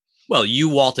seriously. Well, you,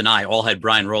 Walt, and I all had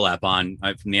Brian Rolap on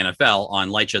from the NFL on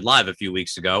Lightshed Live a few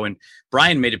weeks ago. And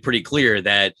Brian made it pretty clear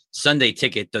that Sunday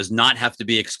Ticket does not have to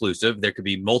be exclusive. There could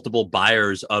be multiple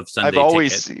buyers of Sunday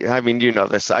Ticket. I mean, you know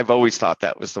this. I've always thought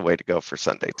that was the way to go for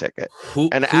Sunday Ticket.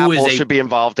 Apple should be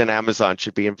involved and Amazon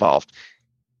should be involved.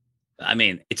 I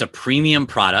mean, it's a premium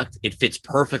product. It fits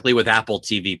perfectly with Apple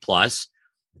TV Plus.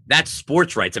 That's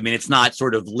sports rights. I mean, it's not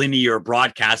sort of linear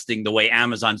broadcasting the way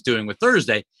Amazon's doing with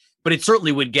Thursday, but it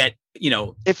certainly would get,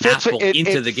 it fits, Apple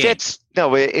into the game.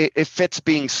 It fits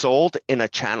being sold in a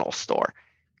channel store,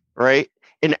 right?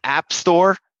 An app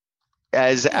store,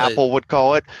 as Apple would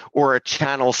call it, or a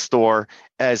channel store,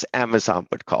 as Amazon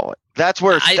would call it. That's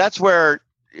where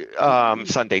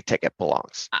Sunday Ticket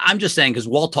belongs. I'm just saying, because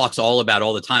Walt talks all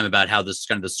the time about how this is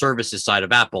kind of the services side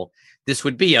of Apple. This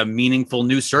would be a meaningful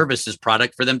new services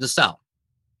product for them to sell.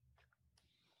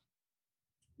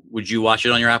 Would you watch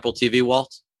it on your Apple TV,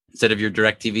 Walt, instead of your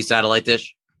DirecTV satellite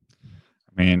dish?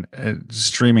 I mean,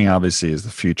 streaming obviously is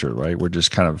the future, right? We're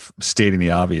just kind of stating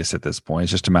the obvious at this point.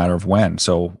 It's just a matter of when.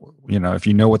 So, if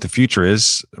you know what the future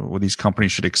is, these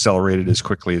companies should accelerate it as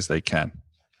quickly as they can.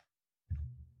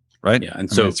 Right? Yeah,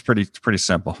 and so it's pretty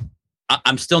simple.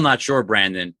 I'm still not sure,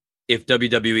 Brandon, if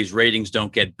WWE's ratings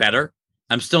don't get better.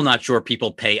 I'm still not sure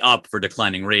people pay up for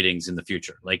declining ratings in the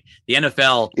future. Like the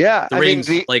NFL. Yeah.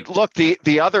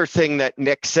 The other thing that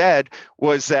Nick said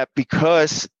was that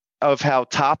because of how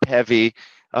top heavy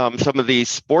some of these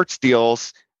sports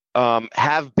deals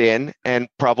have been and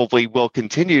probably will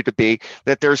continue to be,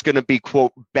 that there's going to be,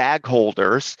 quote, bag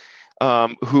holders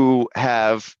who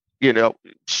have,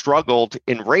 struggled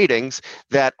in ratings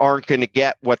that aren't going to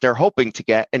get what they're hoping to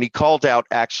get. And he called out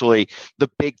actually the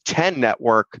Big Ten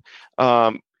network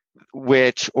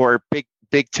or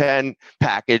Big Ten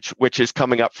package, which is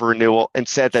coming up for renewal, and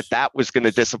said that was going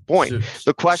to disappoint.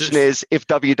 The question is, if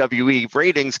WWE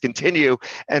ratings continue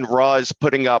and Raw is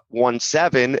putting up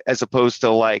 1.7 as opposed to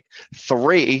like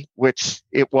 3, which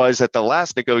it was at the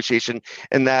last negotiation,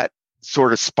 and that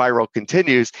sort of spiral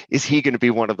continues, is he going to be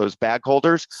one of those bag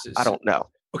holders? I don't know.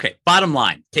 Okay, bottom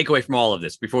line, takeaway from all of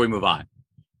this before we move on.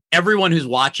 Everyone who's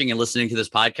watching and listening to this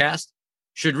podcast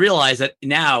should realize that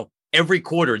now every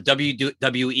quarter,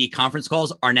 WWE conference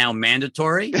calls are now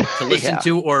mandatory to listen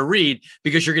to or read,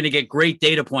 because you're going to get great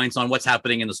data points on what's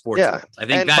happening in the sports world. I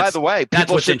think by the way,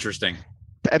 that's what's interesting.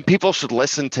 And people should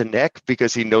listen to Nick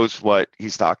because he knows what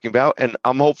he's talking about. And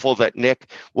I'm hopeful that Nick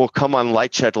will come on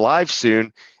Lightshed Live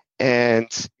soon and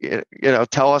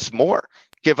tell us more,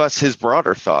 give us his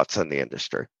broader thoughts on the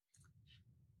industry.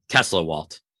 Tesla,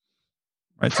 Walt.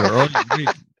 Right. So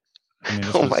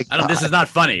this is not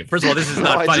funny. First of all, this is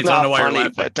not funny. So I don't know why you're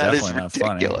laughing. But that is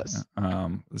ridiculous.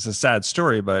 It's a sad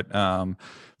story, but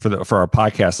for our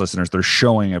podcast listeners, they're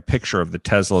showing a picture of the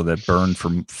Tesla that burned for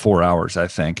 4 hours, I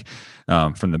think,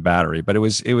 from the battery. But it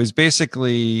was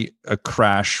basically a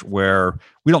crash where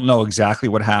we don't know exactly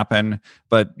what happened,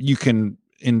 but you can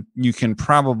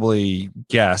probably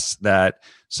guess that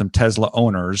some Tesla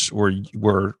owners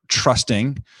were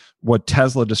trusting what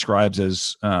Tesla describes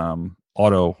as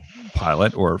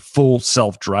autopilot or full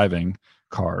self-driving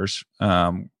cars,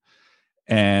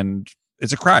 and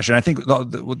it's a crash. And I think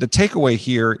the takeaway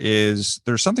here is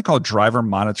there's something called driver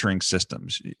monitoring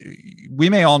systems. We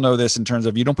may all know this in terms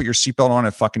of, you don't put your seatbelt on,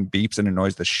 it fucking beeps and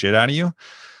annoys the shit out of you.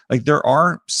 Like, there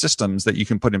are systems that you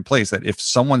can put in place that if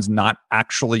someone's not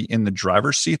actually in the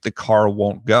driver's seat, the car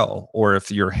won't go. Or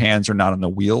if your hands are not on the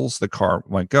wheels, the car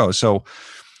won't go. So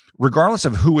regardless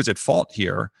of who is at fault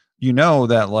here, you know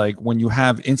that like when you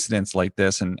have incidents like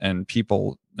this and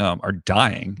people are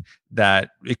dying,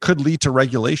 that it could lead to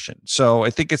regulation. So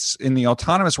I think it's in the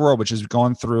autonomous world, which has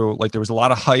gone through, like, there was a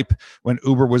lot of hype when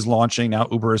Uber was launching. Now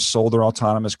Uber has sold their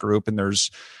autonomous group, and there's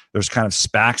kind of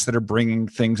SPACs that are bringing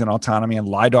things in autonomy, and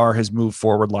LiDAR has moved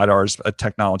forward. LiDAR is a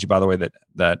technology, by the way,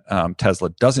 that Tesla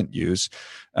doesn't use.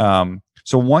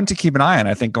 So one to keep an eye on,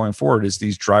 I think, going forward is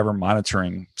these driver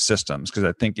monitoring systems, because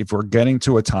I think if we're getting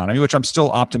to autonomy, which I'm still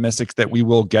optimistic that we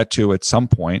will get to at some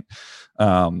point,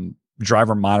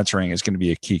 driver monitoring is going to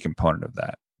be a key component of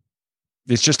that.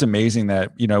 It's just amazing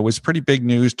that, it was pretty big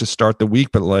news to start the week,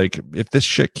 but like, if this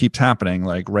shit keeps happening,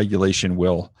 like, regulation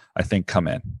will, I think, come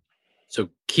in. So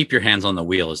keep your hands on the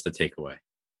wheel is the takeaway.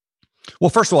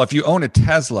 Well, first of all, if you own a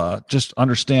Tesla, just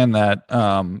understand that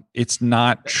it's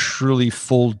not truly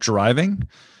full driving.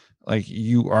 Like,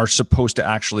 you are supposed to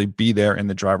actually be there in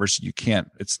the driver's seat. You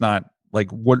can't. It's not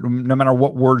like no matter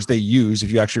what words they use, if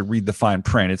you actually read the fine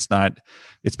print, it's not.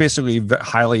 It's basically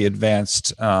highly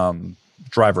advanced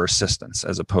driver assistance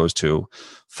as opposed to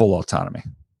full autonomy.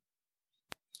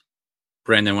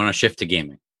 Brandon, I want to shift to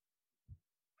gaming.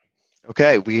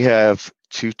 Okay, we have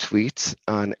 2 tweets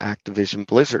on Activision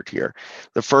Blizzard here.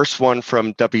 The first one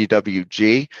from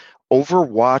WWG.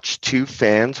 Overwatch 2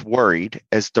 fans worried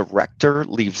as director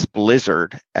leaves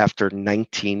Blizzard after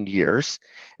 19 years.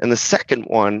 And the second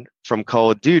one from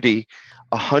Call of Duty.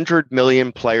 100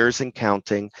 million players and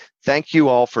counting. Thank you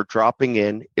all for dropping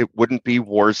in. It wouldn't be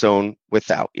Warzone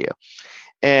without you.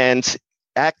 And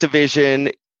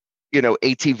Activision,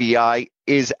 ATVI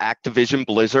is Activision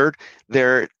Blizzard.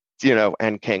 They're,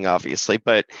 and King, obviously,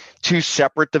 but 2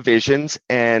 separate divisions.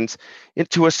 And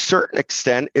to a certain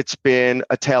extent, it's been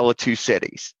a tale of 2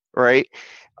 cities, right?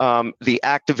 The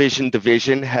Activision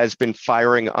division has been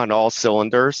firing on all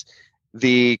cylinders.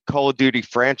 The Call of Duty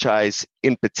franchise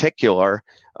in particular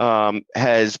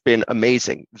has been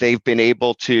amazing. They've been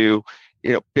able to,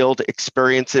 build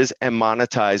experiences and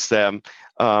monetize them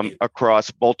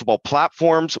across multiple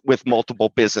platforms with multiple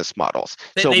business models.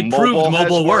 They proved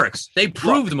mobile works. They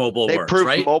proved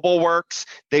mobile works.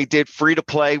 They did free to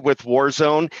play with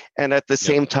Warzone. And at the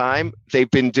same time,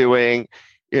 they've been doing,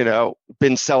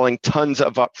 been selling tons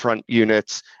of upfront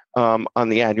units on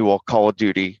the annual Call of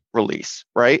Duty release,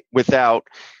 right? Without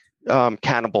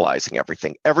cannibalizing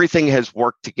everything. Everything has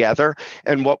worked together.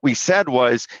 And what we said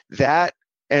was that,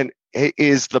 and it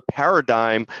is the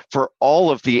paradigm for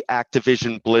all of the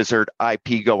Activision Blizzard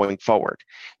IP going forward.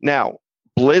 Now,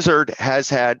 Blizzard has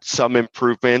had some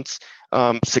improvements,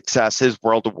 successes.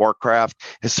 World of Warcraft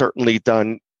has certainly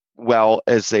done well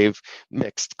as they've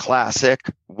mixed classic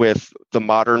with the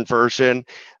modern version.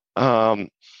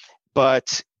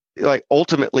 But like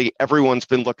ultimately, everyone's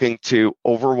been looking to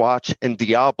Overwatch and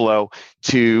Diablo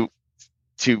to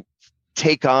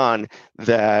take on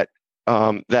that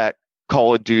that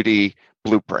Call of Duty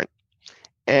blueprint.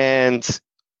 And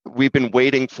we've been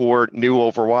waiting for new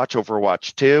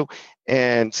Overwatch 2,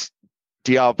 and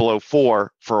Diablo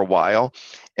 4 for a while.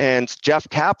 And Jeff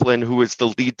Kaplan, who is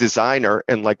the lead designer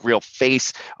and like real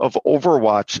face of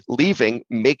Overwatch, leaving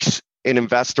makes an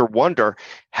investor wonder,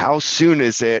 how soon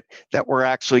is it that we're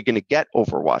actually going to get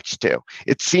Overwatch 2?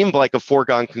 It seemed like a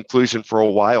foregone conclusion for a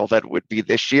while that it would be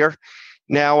this year.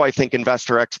 Now I think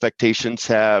investor expectations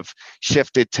have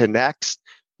shifted to next,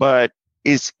 but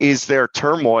is there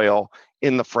turmoil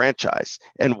in the franchise?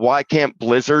 And why can't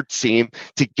Blizzard seem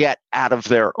to get out of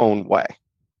their own way?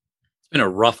 It's been a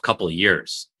rough couple of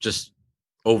years, just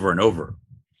over and over.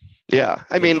 Yeah,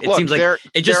 I mean, it seems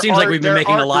like we've been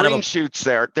making a lot of shoots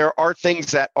there. There are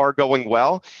things that are going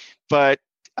well, but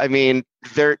I mean,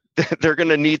 they're going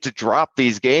to need to drop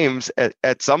these games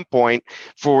at some point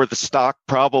for the stock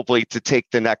probably to take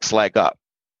the next leg up.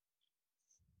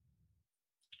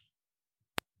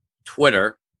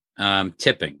 Twitter,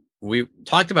 tipping. We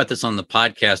talked about this on the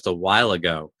podcast a while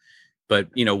ago, but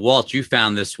Walt, you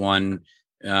found this one.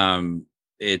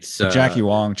 It's Jackie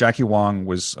Wong. Jackie Wong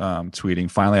was tweeting,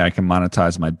 finally I can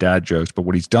monetize my dad jokes. But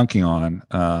what he's dunking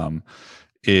on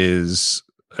is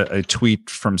a tweet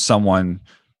from someone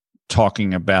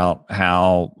talking about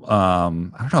how I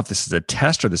don't know if this is a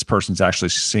test or this person's actually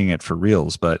seeing it for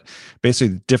reals, but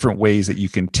basically different ways that you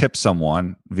can tip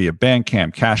someone via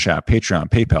Bandcamp, Cash App, Patreon,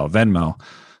 PayPal, Venmo.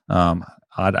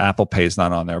 Odd Apple Pay is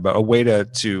not on there, but a way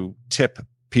to tip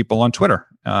people on Twitter.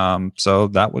 So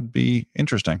that would be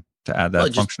interesting to add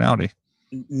that functionality.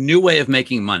 New way of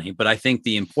making money. But I think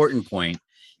the important point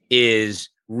is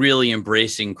really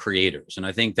embracing creators. And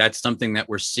I think that's something that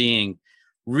we're seeing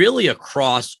really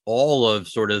across all of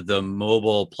sort of the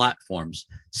mobile platforms.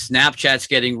 Snapchat's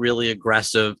getting really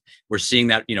aggressive. We're seeing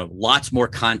that, lots more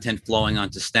content flowing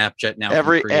onto Snapchat now.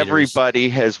 Everybody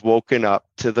has woken up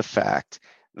to the fact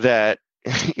that,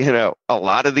 a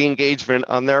lot of the engagement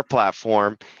on their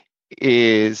platform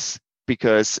is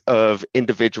because of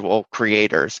individual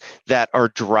creators that are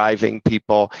driving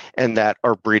people and that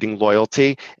are breeding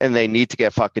loyalty, and they need to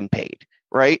get fucking paid,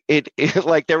 right? It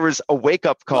like there was a wake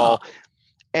up call.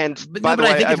 And by the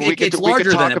way, we could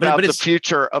talk about the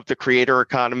future of the creator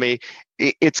economy.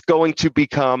 It's going to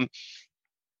become,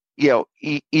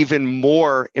 even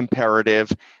more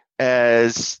imperative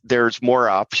as there's more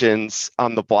options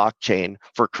on the blockchain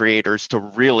for creators to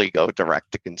really go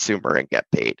direct to consumer and get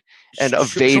paid and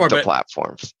evade the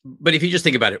platforms. But if you just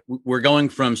think about it, we're going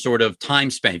from sort of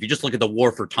time spent. If you just look at the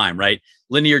war for time, right?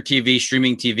 Linear TV,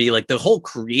 streaming TV, like the whole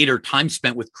creator time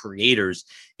spent with creators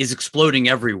is exploding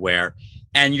everywhere.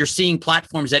 And you're seeing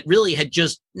platforms that really had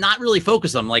just not really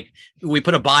focused on, like we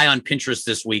put a buy on Pinterest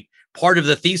this week. Part of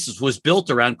the thesis was built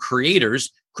around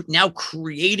creators now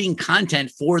creating content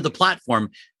for the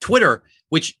platform. Twitter,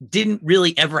 which didn't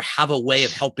really ever have a way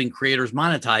of helping creators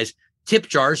monetize, tip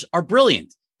jars are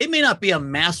brilliant. It may not be a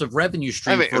massive revenue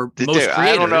stream for most creators.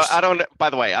 I don't know. By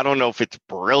the way, I don't know if it's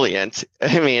brilliant.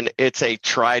 I mean, it's a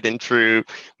tried and true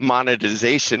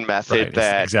monetization method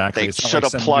they should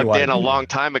have plugged in a long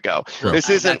time ago. Sure. This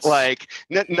isn't like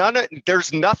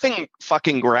there's nothing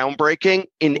fucking groundbreaking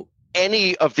in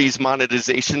any of these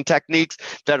monetization techniques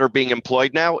that are being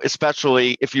employed now,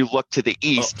 especially if you look to the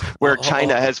East, where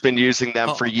China has been using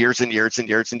them for years and years and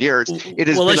years and years. It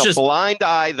has been a blind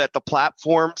eye that the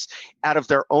platforms, out of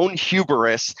their own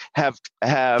hubris, have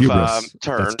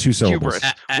turned hubris.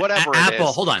 Whatever Apple, it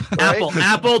is. Hold on. Right?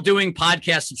 Apple doing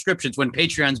podcast subscriptions when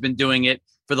Patreon's been doing it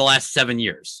for the last 7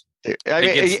 years. I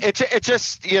mean, it's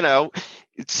just,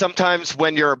 sometimes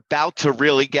when you're about to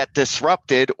really get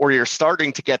disrupted or you're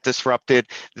starting to get disrupted,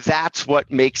 that's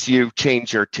what makes you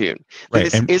change your tune. Right.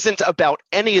 This isn't about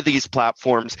any of these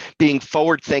platforms being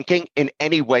forward thinking in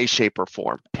any way, shape, or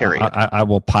form, period. I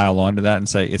will pile on to that and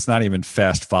say it's not even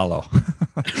fast follow.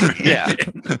 Yeah.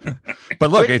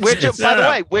 But look, by the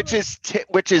way,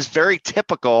 which is very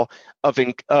typical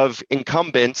of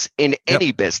incumbents in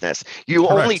any business. You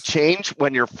only change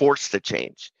when you're forced to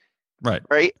change. Right.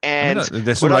 And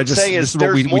what I'm saying is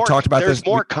we talked about this. There's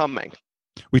more coming.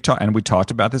 We talked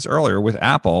about this earlier with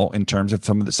Apple in terms of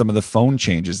some of the phone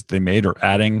changes they made, or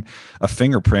adding a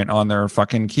fingerprint on their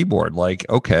fucking keyboard. Like,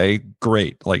 okay,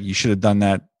 great. Like you should have done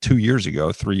that 2 years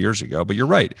ago, 3 years ago. But you're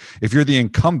right. If you're the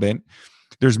incumbent,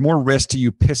 there's more risk to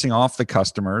you pissing off the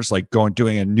customers, like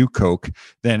doing a new Coke,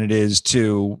 than it is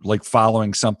to like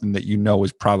following something that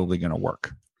is probably going to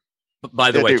work. By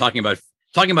the way, talking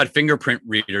about fingerprint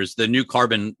readers, the new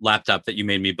Carbon laptop that you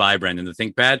made me buy, Brendan, the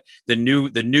ThinkPad, the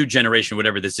new generation,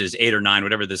 whatever this is, 8 or 9,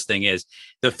 whatever this thing is,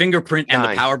 the fingerprint and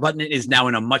the power button is now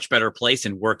in a much better place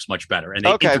and works much better. And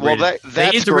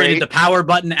they integrated the power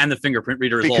button and the fingerprint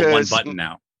reader is all one button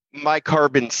now. My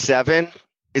Carbon 7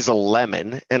 is a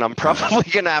lemon, and I'm probably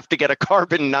going to have to get a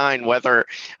Carbon 9 whether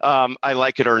I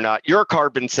like it or not. Your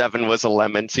Carbon 7 was a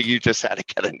lemon, so you just had to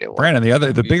get a new one.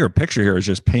 Brandon, the bigger picture here is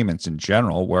just payments in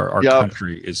general, where our Yep.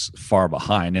 country is far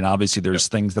behind. And obviously there's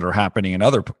things that are happening in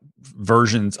other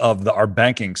versions of our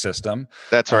banking system.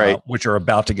 That's right. Which are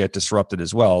about to get disrupted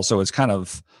as well. So it's kind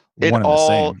of It one and the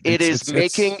same. It is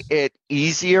making it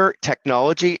easier.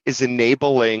 Technology is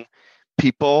enabling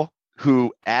people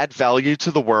who add value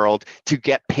to the world to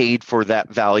get paid for that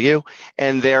value.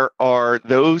 And there are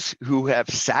those who have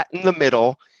sat in the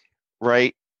middle,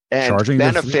 right, and charging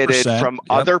benefited from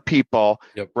other people,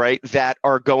 Yep. right, that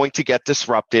are going to get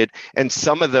disrupted. And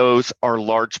some of those are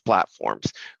large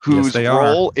platforms whose they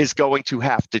role is going to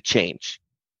have to change.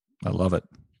 I love it.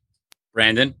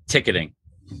 Brandon, ticketing.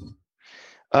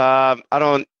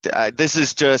 This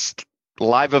is just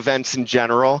live events in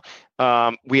general.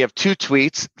 We have two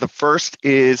tweets. The first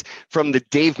is from the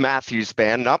Dave Matthews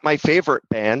Band, not my favorite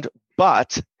band,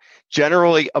 but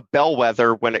generally a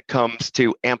bellwether when it comes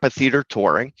to amphitheater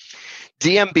touring.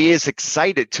 DMB is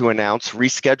excited to announce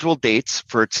rescheduled dates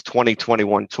for its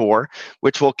 2021 tour,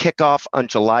 which will kick off on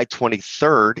July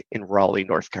 23rd in Raleigh,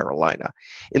 North Carolina.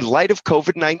 In light of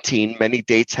COVID-19, many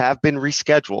dates have been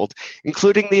rescheduled,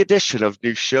 including the addition of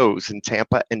new shows in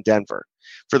Tampa and Denver.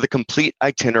 For the complete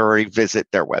itinerary, visit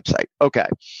their website. Okay.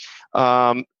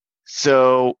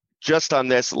 So just on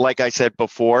this, like I said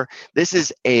before, this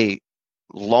is a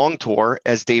long tour,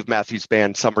 as Dave Matthews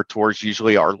Band summer tours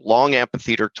usually are, long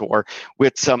amphitheater tour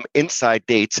with some inside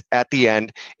dates at the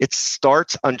end. It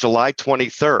starts on July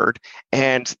 23rd,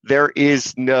 and there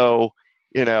is no,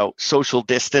 social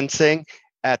distancing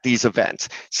at these events.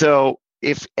 So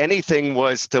if anything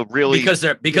was to really, because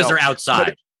they're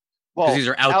outside. Well, these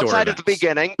are outdoor outside events. at the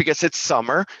beginning because it's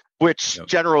summer, which Yep.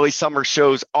 generally summer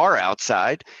shows are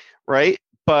outside, right?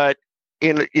 But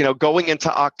going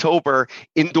into October,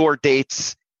 indoor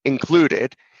dates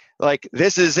included, like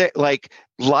this is it. Like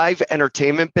live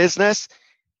entertainment business,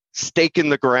 stake in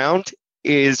the ground,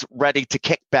 is ready to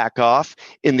kick back off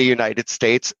in the United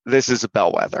States. This is a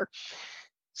bellwether.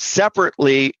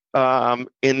 Separately,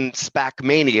 in SPAC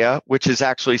mania, which has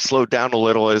actually slowed down a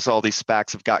little as all these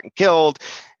SPACs have gotten killed,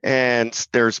 and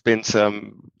there's been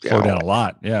some Slowed down a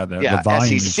lot. Yeah. The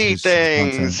volume SEC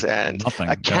things and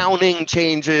accounting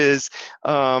changes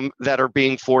that are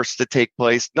being forced to take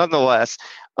place. Nonetheless,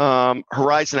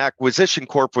 Horizon Acquisition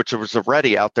Corp, which was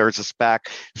already out there as a SPAC,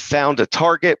 found a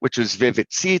target, which was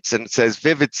Vivid Seats, and it says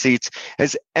Vivid Seats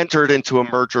has entered into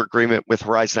a merger agreement with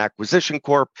Horizon Acquisition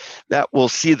Corp that will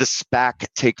see the SPAC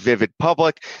take Vivid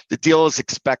public. The deal is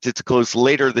expected to close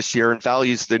later this year and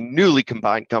values the newly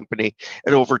combined company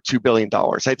at over $2 billion.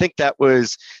 I think that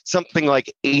was something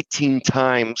like 18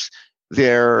 times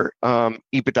their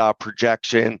EBITDA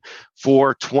projection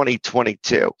for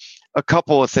 2022. A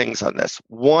couple of things on this.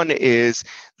 One is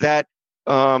that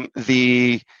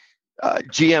the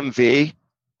GMV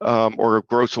or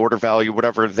gross order value,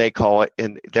 whatever they call it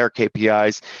in their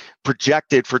KPIs,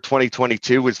 projected for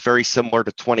 2022 was very similar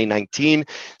to 2019.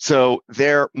 So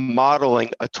they're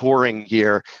modeling a touring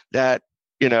year that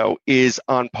is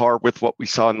on par with what we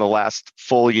saw in the last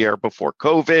full year before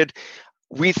COVID.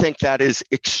 We think that is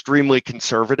extremely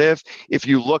conservative. If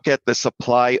you look at the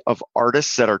supply of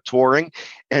artists that are touring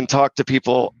and talk to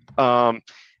people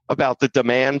about the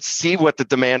demand, see what the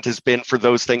demand has been for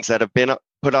those things that have been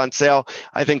put on sale,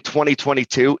 I think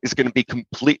 2022 is going to be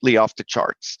completely off the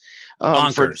charts.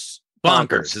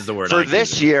 Bonkers is the word. For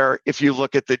this year, if you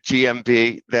look at the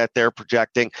GMV that they're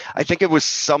projecting, I think it was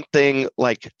something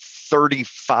like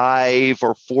 35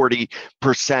 or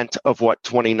 40% of what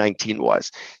 2019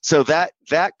 was. So that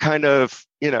kind of,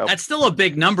 that's still a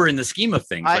big number in the scheme of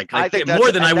things. I think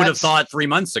more than I would have thought 3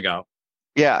 months ago.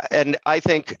 Yeah. And I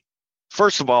think,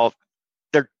 first of all,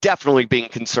 they're definitely being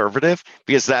conservative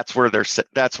because that's where they're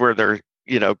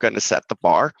going to set the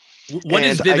bar. What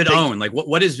is Vivid own? Like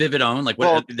what is Vivid own? Like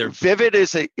what? Vivid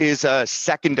is a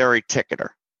secondary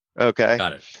ticketer. Okay.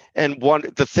 Got it. And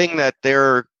the thing that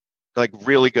they're like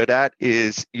really good at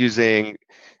is using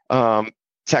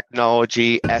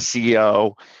technology,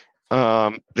 SEO,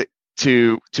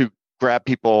 to grab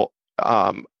people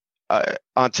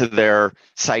onto their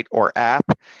site or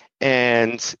app.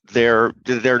 And they're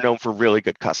known for really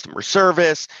good customer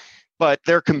service, but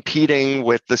they're competing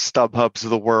with the StubHubs of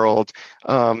the world,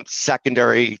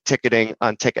 secondary ticketing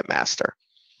on Ticketmaster.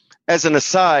 As an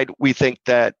aside, we think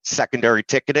that secondary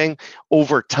ticketing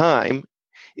over time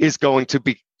is going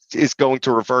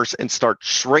to reverse and start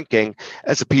shrinking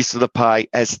as a piece of the pie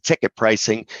as ticket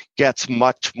pricing gets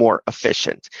much more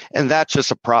efficient. And that's just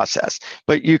a process.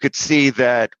 But you could see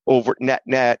that over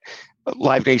net,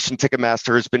 Live Nation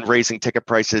Ticketmaster has been raising ticket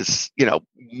prices,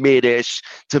 mid-ish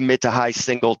to mid to high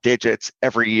single digits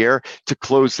every year to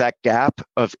close that gap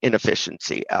of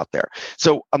inefficiency out there.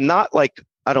 So I'm not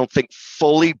I don't think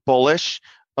fully bullish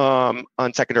on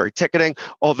secondary ticketing,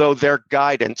 although their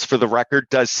guidance, for the record,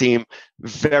 does seem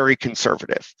very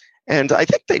conservative. And I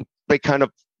think they kind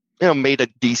of made a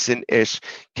decent-ish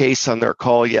case on their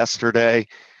call yesterday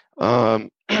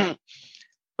about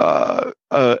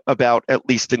at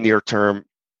least the near term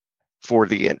for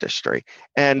the industry,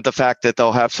 and the fact that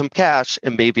they'll have some cash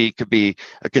and maybe could be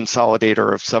a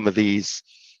consolidator of some of these,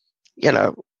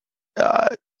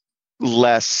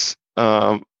 less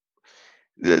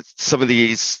some of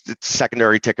these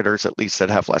secondary ticketers, at least, that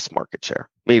have less market share,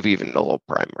 maybe even a little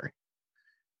primary.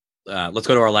 Let's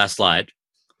go to our last slide,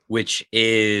 which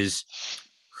is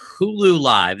Hulu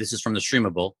Live. This is from the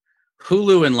Streamable.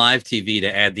 Hulu and Live TV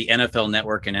to add the NFL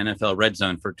Network and NFL Red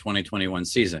Zone for 2021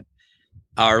 season.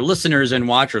 Our listeners and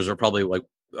watchers are probably like,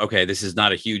 okay, this is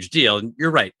not a huge deal. And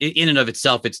you're right. In and of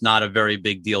itself, it's not a very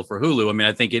big deal for Hulu. I mean,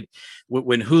 I think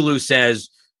when Hulu says,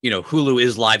 Hulu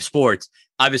is live sports,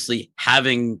 obviously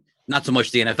having not so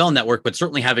much the NFL Network, but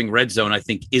certainly having Red Zone, I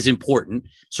think, is important.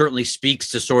 Certainly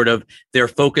speaks to sort of their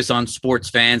focus on sports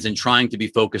fans and trying to be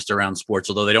focused around sports,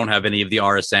 although they don't have any of the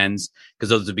RSNs because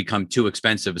those have become too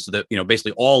expensive. So that,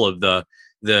 basically all of the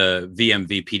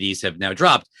VMVPDs have now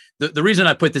dropped. The reason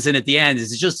I put this in at the end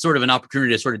is it's just sort of an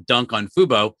opportunity to sort of dunk on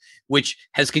Fubo, which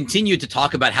has continued to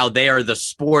talk about how they are the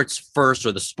sports first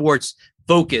or the sports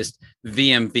focused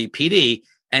VMVPD.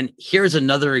 And here's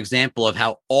another example of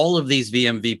how all of these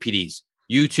VMVPDs,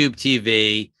 YouTube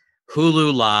TV,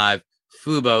 Hulu Live,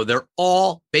 Fubo, they're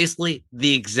all basically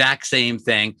the exact same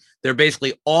thing. They're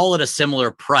basically all at a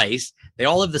similar price. They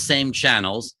all have the same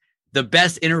channels. The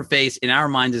best interface in our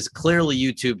mind is clearly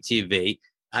YouTube TV.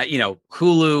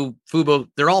 Hulu, Fubo,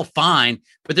 they're all fine,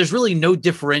 but there's really no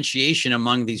differentiation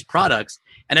among these products.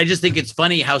 And I just think it's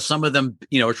funny how some of them,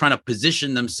 are trying to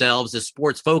position themselves as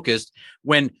sports focused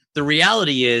when the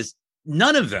reality is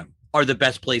none of them are the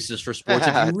best places for sports.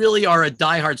 If you really are a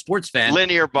diehard sports fan,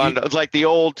 linear bundle, like the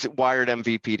old wired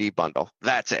MVPD bundle.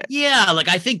 That's it. Yeah.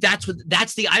 I think that's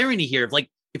the irony here.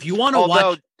 If you want to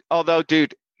watch, although,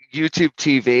 dude, YouTube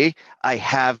TV, I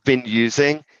have been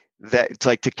using that. It's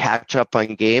to catch up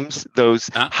on games, those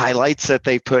highlights that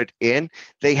they put in.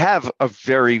 They have a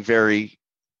very, very,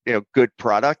 good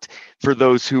product for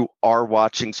those who are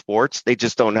watching sports. They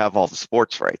just don't have all the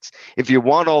sports rights. If you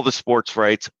want all the sports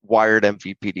rights, wired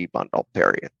MVPD bundle,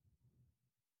 period.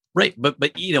 Right. But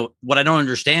what I don't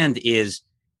understand is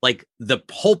the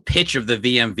whole pitch of the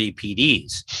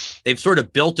VMVPDs, they've sort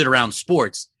of built it around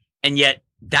sports, and yet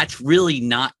that's really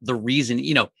not the reason.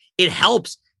 It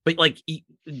helps, but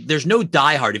there's no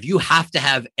diehard. If you have to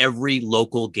have every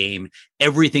local game,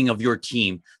 everything of your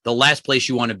team, the last place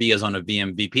you want to be is on a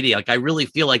VMVPD. I really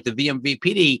feel like the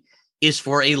VMVPD is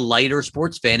for a lighter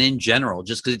sports fan in general,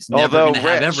 just because it's never going to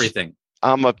have everything.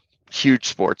 I'm a huge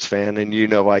sports fan, and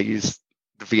I use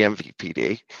the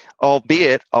VMVPD,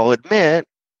 albeit I'll admit,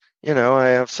 I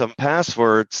have some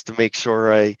passwords to make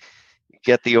sure I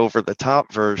get the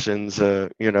over-the-top versions.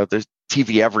 There's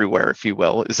TV everywhere, if you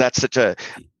will. Is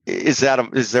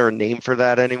there a name for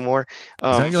that anymore?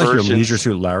 Is that your Leisure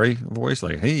Suit Larry voice?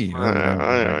 Hey,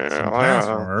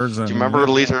 passwords. Do you remember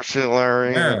Leisure Suit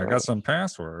Larry? Yeah, I got some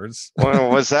passwords. Well,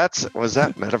 was that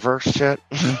metaverse shit?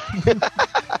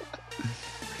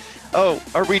 Oh,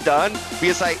 are we done?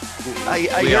 Because I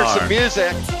hear some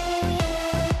music.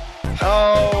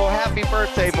 Oh, happy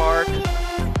birthday, Mark.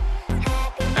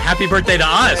 Happy birthday to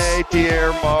us. Hey,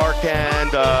 dear Mark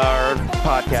and our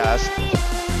podcast.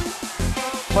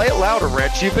 Play it louder,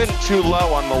 Rich. You've been too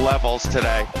low on the levels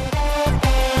today.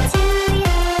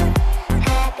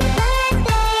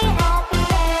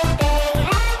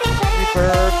 Happy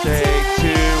birthday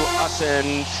to us,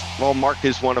 and Mark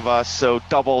is one of us, so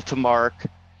double to Mark.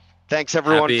 Thanks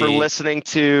everyone for listening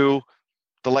to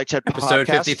the Lightshed Episode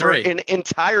podcast 53 for an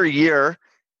entire year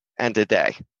and a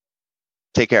day.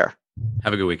 Take care.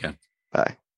 Have a good weekend. Bye.